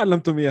شغلات أنا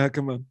علمتهم إياها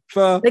كمان.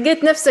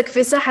 لقيت نفسك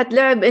في ساحة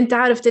لعب أنت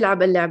عارف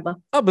تلعب اللعبة.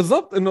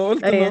 بالضبط. إنه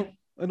قلت أيه.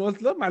 إنه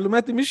قلت لا،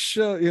 معلوماتي مش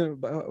يعني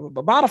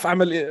بعرف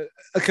أعمل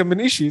كم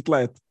من إشي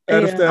طلعت.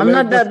 عرفت I'm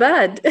not that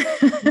bad.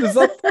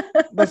 بالضبط.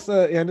 بس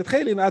يعني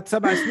تخيلي إنه قعدت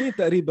 7 سنين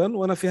تقريبا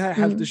وأنا في هاي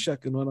حالة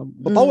الشك، إنه أنا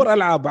بطور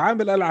ألعاب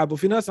وعامل ألعاب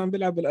وفي ناس عم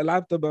بيلعب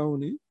الألعاب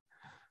تبعوني،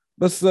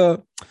 بس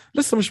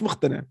لسه مش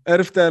مقتنع.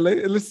 عرفت علي؟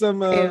 لسه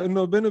ما أيوه.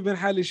 إنه بيني وبين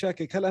حالي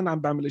شاكك هل أنا عم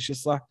بعمل إشي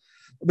صح.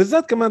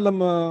 بالذات كمان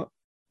لما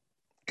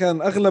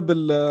كان أغلب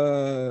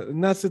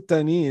الناس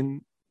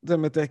التانيين زي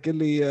ما تحكي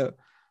لي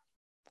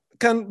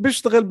كان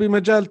بيشتغل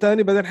بمجال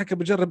تاني، بعدين حكى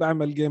بجرب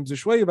أعمل جيمز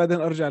شوي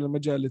بعدين أرجع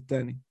للمجال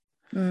التاني.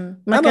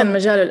 ما كان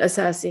مجاله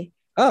الأساسي.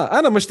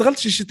 أنا ما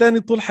اشتغلتش شيء تاني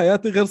طول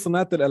حياتي غير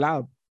صناعة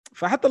الألعاب.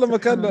 فحتى لما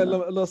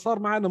كان صار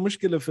معنا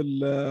مشكلة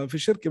في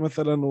الشركة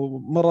مثلا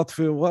ومرت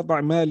في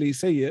وضع مالي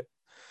سيء،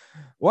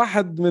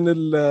 واحد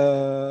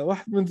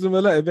من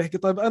زملائي بيحكي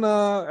طيب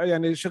أنا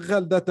يعني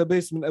شغال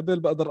داتابيس من قبل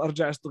بقدر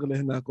أرجع أشتغل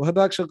هناك،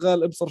 وهداك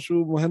شغال أبصر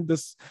شو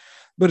مهندس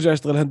برجع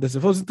أشتغل هندسة.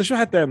 فوزي أنت شو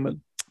حتعمل؟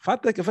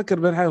 فحتى هيك أفكر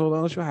بين حالي والله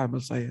أنا شو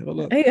حاعمل صحيح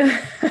والله. أيوه.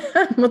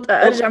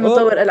 أرجع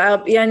مطور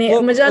ألعاب يعني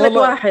مجالك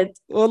واحد.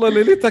 والله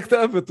ليلتها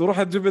اكتئبت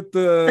ورحت جبت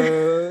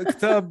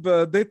كتاب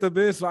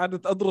داتابيس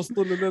وقعدت أدرس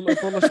طول الليل.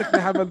 قلت والله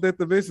شكلي حعمل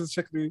داتابيس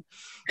شكلي.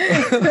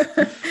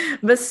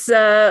 بس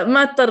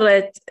ما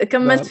اضطريت،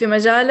 كملت في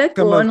مجالك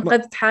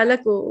وانقذت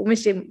حالك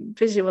ومشي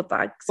في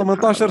وضعك.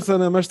 18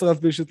 سنة ما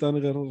اشتغلت بشيء ثاني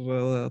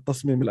غير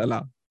تصميم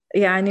الألعاب.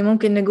 يعني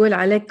ممكن نقول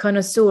عليك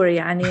كونسور،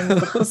 يعني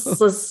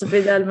متخصص في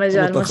ذا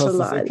المجال. ما شاء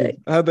الله عليك.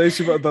 هذا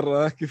إشي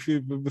بقدر أحكي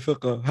فيه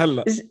بثقة.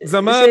 هلا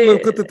زمان لو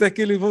كنت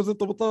تحكي لي فوزي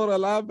أنت بتطور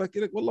ألعاب بحكي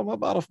لك والله ما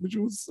بعرف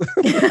بجوز.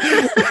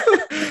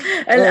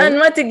 الآن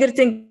ما تقدر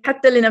تنقل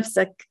حتى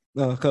لنفسك.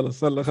 خلص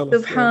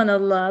سبحان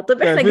الله.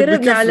 طيب احنا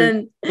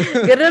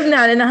قربنا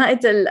على نهاية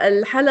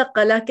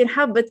الحلقة، لكن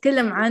حابة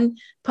أتكلم عن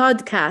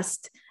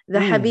بودكاست ذا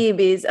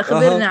حبيبيز.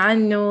 أخبرنا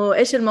عنه،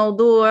 إيش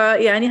الموضوع؟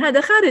 يعني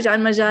هذا خارج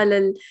عن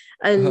مجال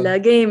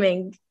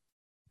الجيمينج.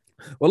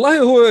 والله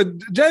هو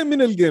جاي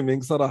من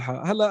الجيمينج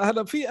صراحة.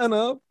 هلا في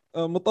أنا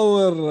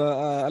مطور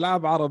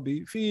ألعاب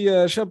عربي،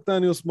 في شاب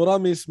تاني اسمه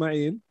رامي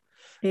إسماعيل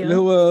اللي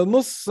ايوه. هو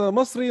نص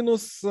مصري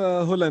نص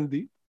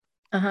هولندي،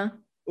 اها.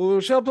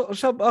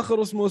 وشاب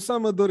آخر اسمه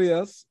أسامة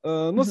دورياس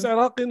نص مهم.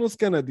 عراقي نص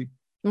كندي.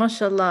 ما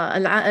شاء الله،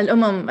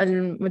 الأمم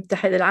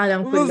المتحدة،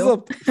 العالم كله.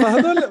 بالضبط.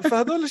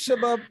 فهدول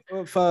الشباب.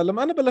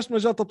 فلما انا بلشت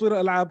مجال تطوير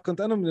الالعاب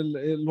كنت انا من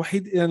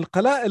الوحيد، يعني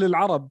القلائل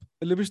العرب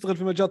اللي بيشتغل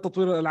في مجال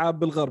تطوير الالعاب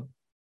بالغرب.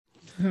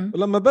 مهم.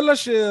 ولما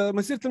بلش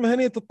مسيرتي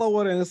المهنيه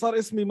تتطور، يعني صار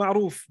اسمي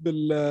معروف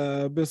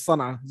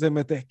بالصنعه زي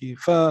ما تحكي.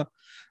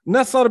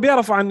 فالناس صار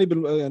بيعرفوا عني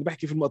يعني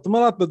بحكي في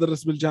المؤتمرات،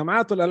 بدرس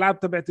بالجامعات، والالعاب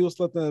تبعتي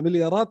وصلت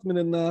مليارات من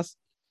الناس.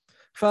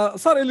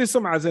 فصار لي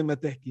سمعه زي ما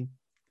تحكي.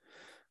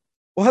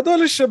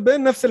 وهدول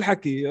الشابين نفس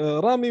الحكي.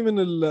 رامي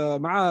من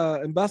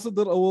معاه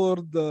امباسدور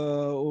اوورد،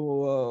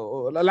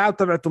 والالعاب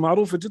تبعته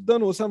معروفه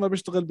جدا. واسامه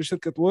بيشتغل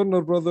بشركه وورنر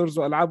براذرز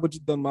والعابه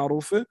جدا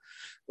معروفه،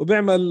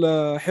 وبيعمل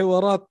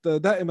حوارات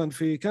دائما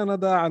في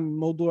كندا عن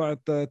موضوع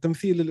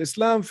تمثيل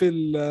الاسلام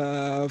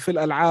في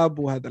الالعاب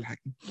وهذا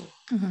الحكي.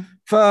 مهم.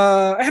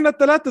 فاحنا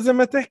الثلاثه زي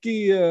ما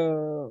تحكي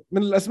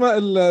من الاسماء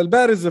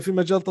البارزه في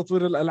مجال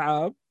تطوير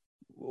الالعاب،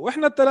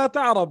 واحنا الثلاثه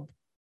عرب.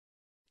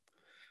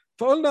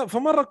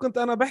 فمره كنت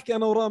انا بحكي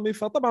انا ورامي،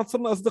 فطبعا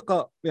صرنا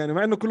اصدقاء يعني،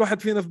 مع انه كل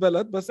واحد فينا في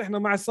بلد، بس احنا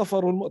مع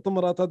السفر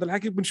والمؤتمرات هذا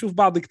الحكي بنشوف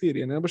بعض كثير.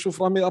 يعني انا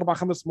بشوف رامي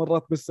 4-5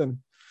 مرات بالسنه،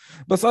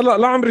 بس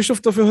لا عمري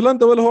شفته في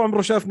هولندا ولا هو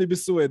عمره شافني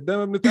بالسويد.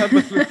 دائما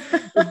بنتقابل في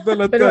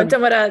بلد ثاني.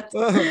 بالمؤتمرات.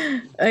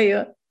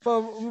 ايوه.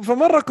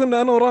 فمره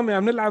كنا انا ورامي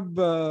عم نلعب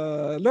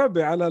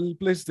لعبه على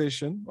البلاي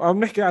ستيشن، وعم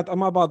نحكي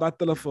مع بعض على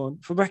التلفون.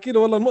 فبحكي له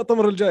والله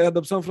المؤتمر الجاي هذا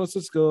بسان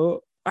فرانسيسكو،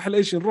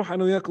 احلى شيء نروح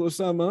انا وياك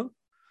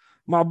واسامه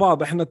مع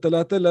بعض، احنا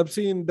الثلاثه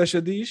لابسين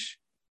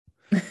دشاديش،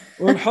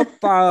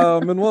 ونحط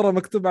من ورا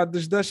مكتوب على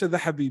الدشداشه ذا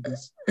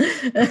حبيبيز.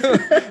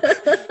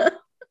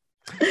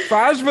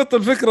 فعجبت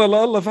الفكره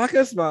لله.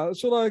 فحكى اسمع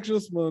شو رايك، شو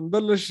اسمه،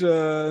 نبلش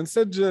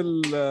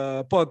نسجل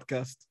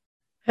بودكاست.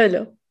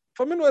 حلو.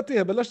 فمن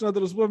وقتها بلشنا هذا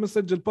الاسبوع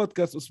بنسجل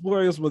بودكاست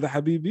اسبوعي اسمه ذا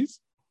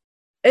حبيبيز.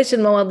 ايش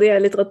المواضيع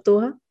اللي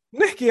تغطوها؟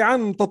 بنحكي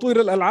عن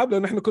تطوير الالعاب،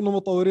 لانه احنا كنا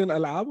مطورين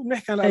العاب،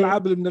 وبنحكي عن ايوه.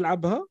 الالعاب اللي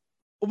بنلعبها.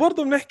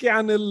 وبرضه بنحكي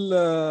عن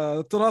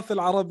التراث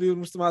العربي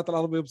والمجتمعات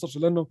العربية بصرش،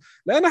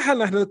 لأن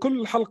حالنا احنا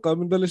كل حلقة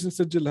بنبلش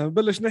نسجلها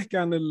بنبلش نحكي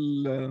عن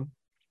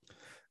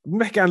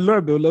بنحكي عن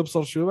اللعبة ولا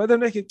ابصر شو، بعدين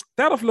بنحكي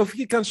تعرف لو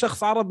في كان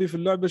شخص عربي في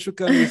اللعبة شو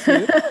كان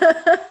يصير.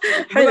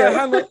 بلا حلو.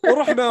 حالنا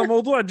ورحنا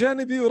موضوع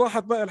جانبي،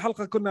 وراحت باقي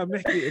الحلقة كنا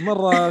بنحكي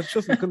مرة شو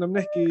اسمه، كنا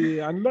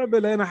بنحكي عن اللعبة،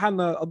 لقينا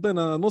حالنا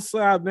قضينا نص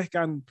ساعة بنحكي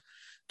عن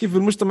كيف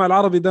المجتمع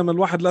العربي دائما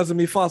الواحد لازم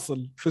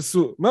يفاصل في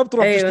السوق، ما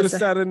بتروح ايوه تشتري صح.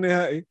 السعر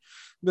النهائي.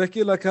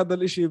 بحكي لك هذا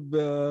الاشي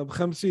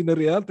ب50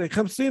 ريال،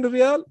 50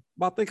 ريال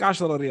بعطيك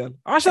 10 ريال،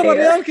 10 ايوه.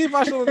 ريال كيف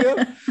 10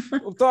 ريال؟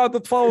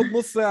 وبتقعد تفاوض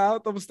نص ساعة.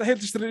 طب مستحيل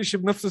تشتري الاشي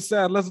بنفس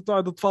السعر، لازم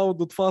تقعد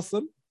تفاوض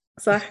وتفاصل.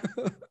 صح.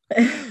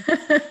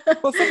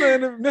 فصرنا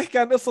يعني بنحكي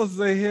عن قصص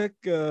زي هيك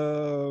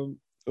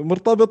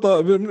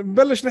مرتبطة.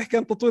 بنبلش نحكي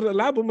عن تطوير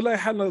الألعاب وبنلاقي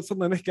حالنا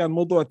صرنا نحكي عن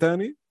موضوع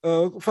تاني.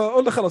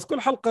 فقلنا خلص كل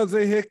حلقة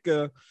زي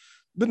هيك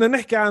بدنا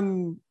نحكي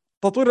عن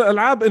تطوير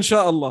الألعاب إن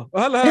شاء الله.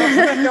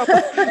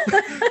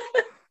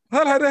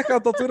 هل هنحكي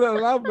عن تطوير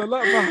الألعاب؟ لا،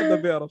 ما حدا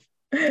بيعرف.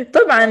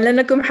 طبعا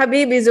لأنكم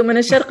حبيبي ومن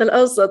الشرق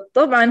الأوسط،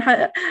 طبعا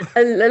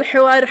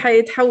الحوار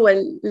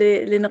حيتحول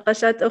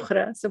لنقاشات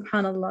أخرى.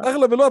 سبحان الله.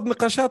 أغلب الوقت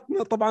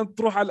نقاشاتنا طبعا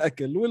تروح على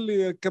الأكل،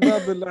 واللي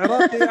الكباب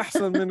العراقي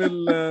أحسن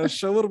من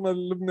الشاورما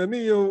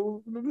اللبنانية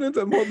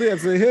ومواضيع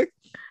زي هيك.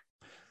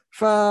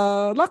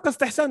 فلاقى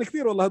استحسان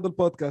كثير والله هذا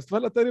البودكاست.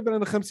 فهلا تقريبا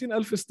أنا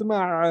 50,000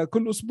 استماع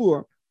كل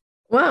أسبوع.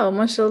 واو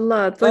ما شاء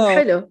الله. طيب آه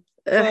حلو.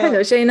 ف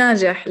حلو، شيء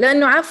ناجح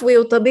لأنه عفوي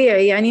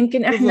وطبيعي. يعني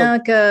يمكن إحنا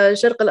بالضبط.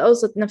 كشرق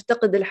الأوسط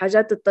نفتقد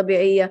الحاجات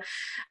الطبيعية،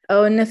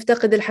 أو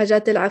نفتقد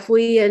الحاجات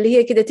العفوية اللي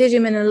هي كده تيجي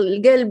من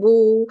القلب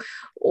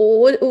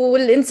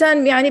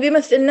والإنسان يعني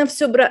بيمثل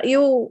نفسه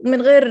برأيه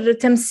من غير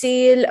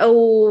تمثيل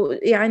أو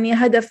يعني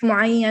هدف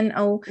معين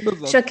أو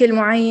بالضبط. شكل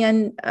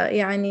معين.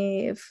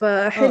 يعني اه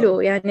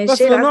فحلو يعني بس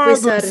الشيء العفوي لنقعد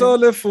صار.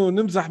 ونسولف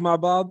ونمزح مع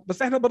بعض.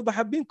 بس احنا برضه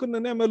حابين كنا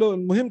نعمله،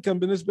 المهم كان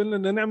بالنسبة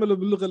لنا ان نعمله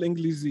باللغة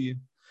الإنجليزية،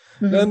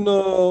 مهم.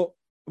 لأنه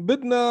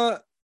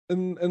بدنا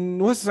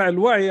نوسع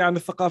الوعي عن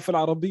الثقافة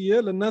العربية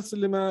للناس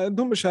اللي ما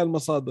عندهمش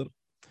هالمصادر،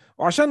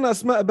 وعشان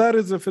أسماء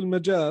بارزة في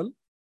المجال.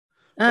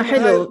 فمن هاي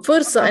حلو،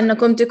 فرصة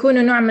إنكم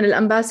تكونوا نوع من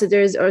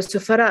الأمباسادورز أو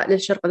سفراء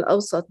للشرق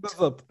الأوسط.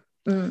 بالضبط.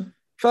 مم.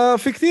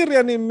 ففي كثير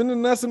يعني من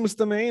الناس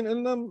المستمعين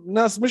إلنا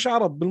ناس مش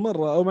عرب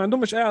بالمرة، أو ما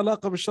عندهمش أي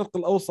علاقة بالشرق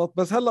الأوسط،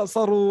 بس هلأ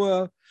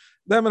صاروا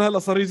دائما هلا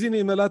صار يجيني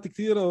ايميلات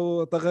كثيره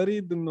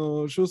وتغاريد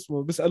انه شو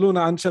اسمه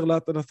بيسالونا عن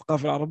شغلات عن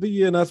الثقافه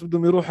العربيه، ناس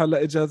بدهم يروحوا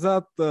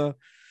لاجازات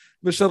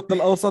بالشرق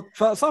الاوسط.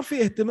 فصار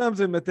في اهتمام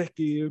زي ما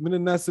تحكي من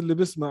الناس اللي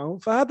بيسمعوا.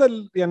 فهذا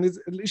يعني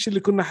الاشي اللي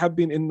كنا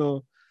حابين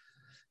انه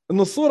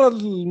الصوره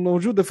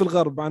الموجوده في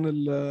الغرب عن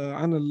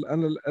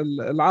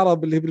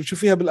العرب اللي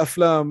بنشوفيها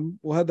بالافلام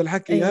وهذا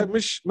الحكي، هاي أيوة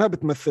مش ما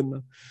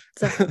بتمثلنا.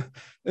 صح.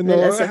 انه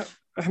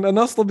للأسف. احنا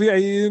ناس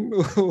طبيعيين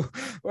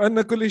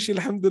وعندنا كل شيء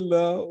الحمد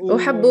لله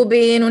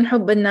وحبوبين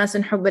ونحب الناس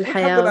ونحب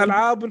الحياة ونحب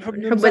الألعاب ونحب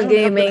نمزح ونحب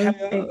الجيمينج.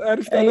 الحياة.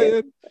 عرفت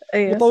علي؟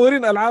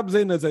 مطورين ألعاب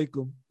زينا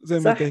زيكم زي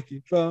ما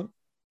تحكي.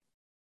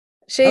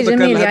 شيء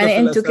جميل. يعني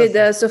أنتوا الأساسي.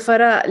 كده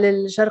سفراء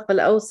للشرق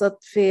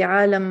الأوسط في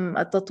عالم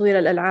التطوير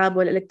الألعاب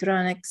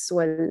والإلكترونيكس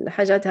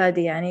والحاجات هذه.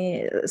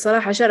 يعني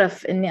صراحة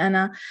شرف إني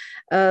أنا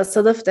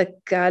صدفتك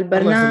على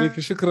البرنامج. الله يخليك،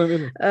 شكرا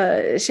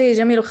لك. شيء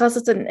جميل،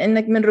 وخاصة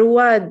إنك من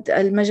رواد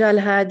المجال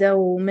هذا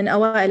ومن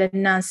أوائل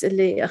الناس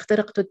اللي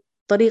اخترقتوا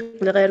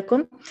الطريق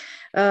لغيركم.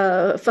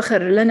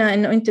 فخر لنا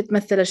إنه أنت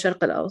تمثل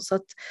الشرق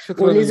الأوسط.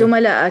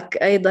 ولزملائك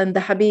أيضا ده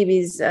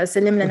حبيبي،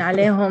 سلم لنا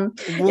عليهم.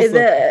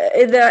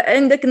 إذا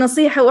عندك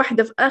نصيحة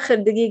واحدة في آخر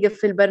دقيقة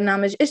في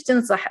البرنامج، إيش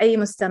تنصح أي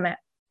مستمع؟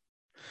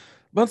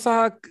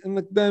 بنصحك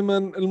إنك دائما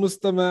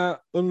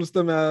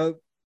المستمع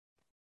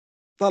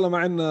طالما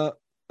عنا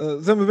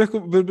زي ما بيحكوا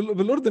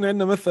بالأردن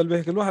عنا مثل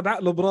بيحكي الواحد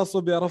عقله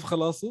براسه بيعرف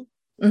خلاصه.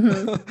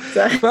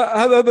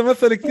 فهذا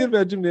مثل كتير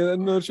بيعجبني،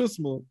 لأنه شو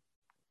اسمه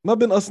ما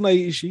بنقصنا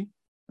أي إشي.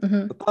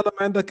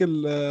 طالما عندك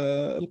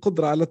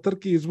القدرة على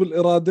التركيز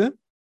والإرادة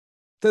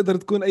تقدر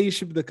تكون أي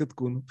شيء بدك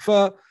تكونه.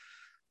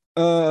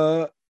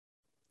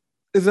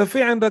 إذا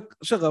في عندك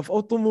شغف أو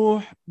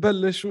طموح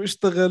بلش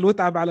واشتغل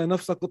واتعب على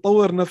نفسك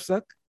وطور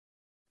نفسك.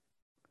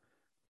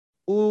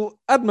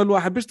 وقد ما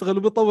الواحد بيشتغل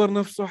وبيطور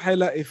نفسه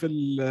حيلاقي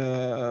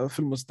في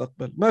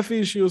المستقبل. ما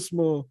في شيء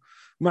اسمه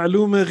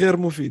معلومة غير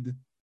مفيدة.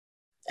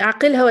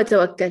 عقلها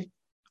وتوكل.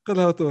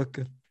 عقلها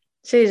وتوكل.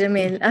 شيء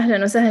جميل.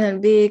 أهلا وسهلا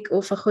بيك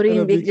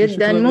وفخورين بيك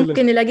جدا.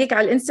 ممكن نلاقيك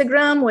على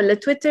الانستغرام ولا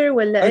تويتر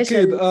ولا إيش؟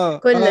 أكيد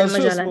كل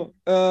المجالات.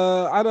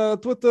 على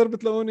تويتر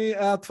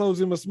بتلاقوني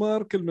 @فوزي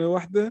مسمار، كلمة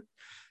واحدة.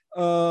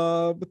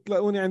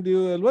 بتلاقوني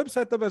عندي الويب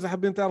سايت تبع إذا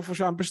حابين تعرفوا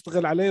شو عم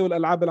بشتغل عليه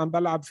والألعاب اللي عم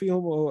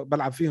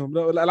بلعب فيهم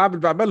لا الألعاب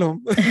اللي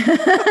بعملهم.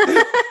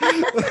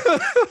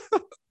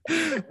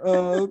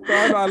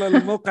 تعالوا على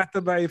الموقع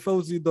تبعي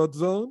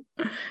فوزي.zone.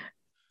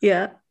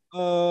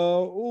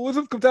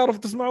 وإذا بدكم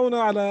تعرفوا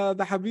تسمعونا على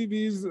ذا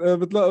حبيبيز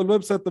بتلاقوا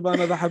الويب سايت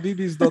تبعنا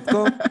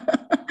ذاحبيبيز.com.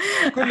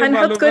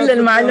 حنحط كل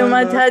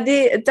المعلومات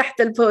هذه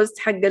تحت البوست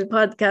حق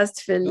البودكاست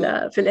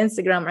في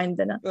الانستغرام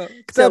عندنا.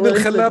 كتاب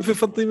الخلاب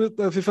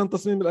في فن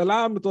تصميم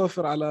الألعاب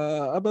متوفر على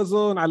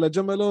أمازون، على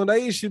جملون،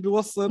 أي شيء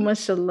بيوصل. ما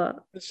شاء الله.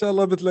 إن شاء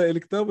الله بتلاقي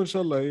الكتاب وإن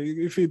شاء الله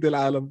يفيد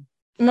العالم.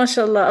 ما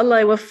شاء الله. الله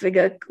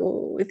يوفقك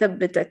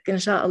ويثبتك إن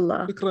شاء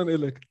الله. شكرا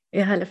لك.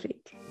 يا هلا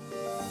فيك.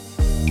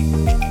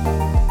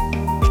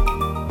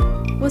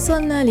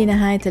 وصلنا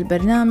لنهاية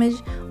البرنامج،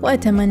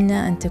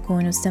 وأتمنى أن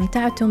تكونوا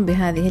استمتعتم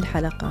بهذه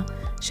الحلقة.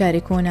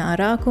 شاركونا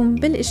آراءكم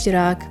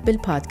بالاشتراك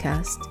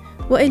بالبودكاست.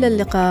 وإلى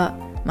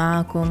اللقاء.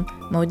 معكم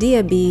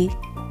مودية بي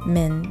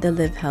من The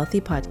Live Healthy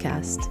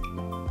Podcast.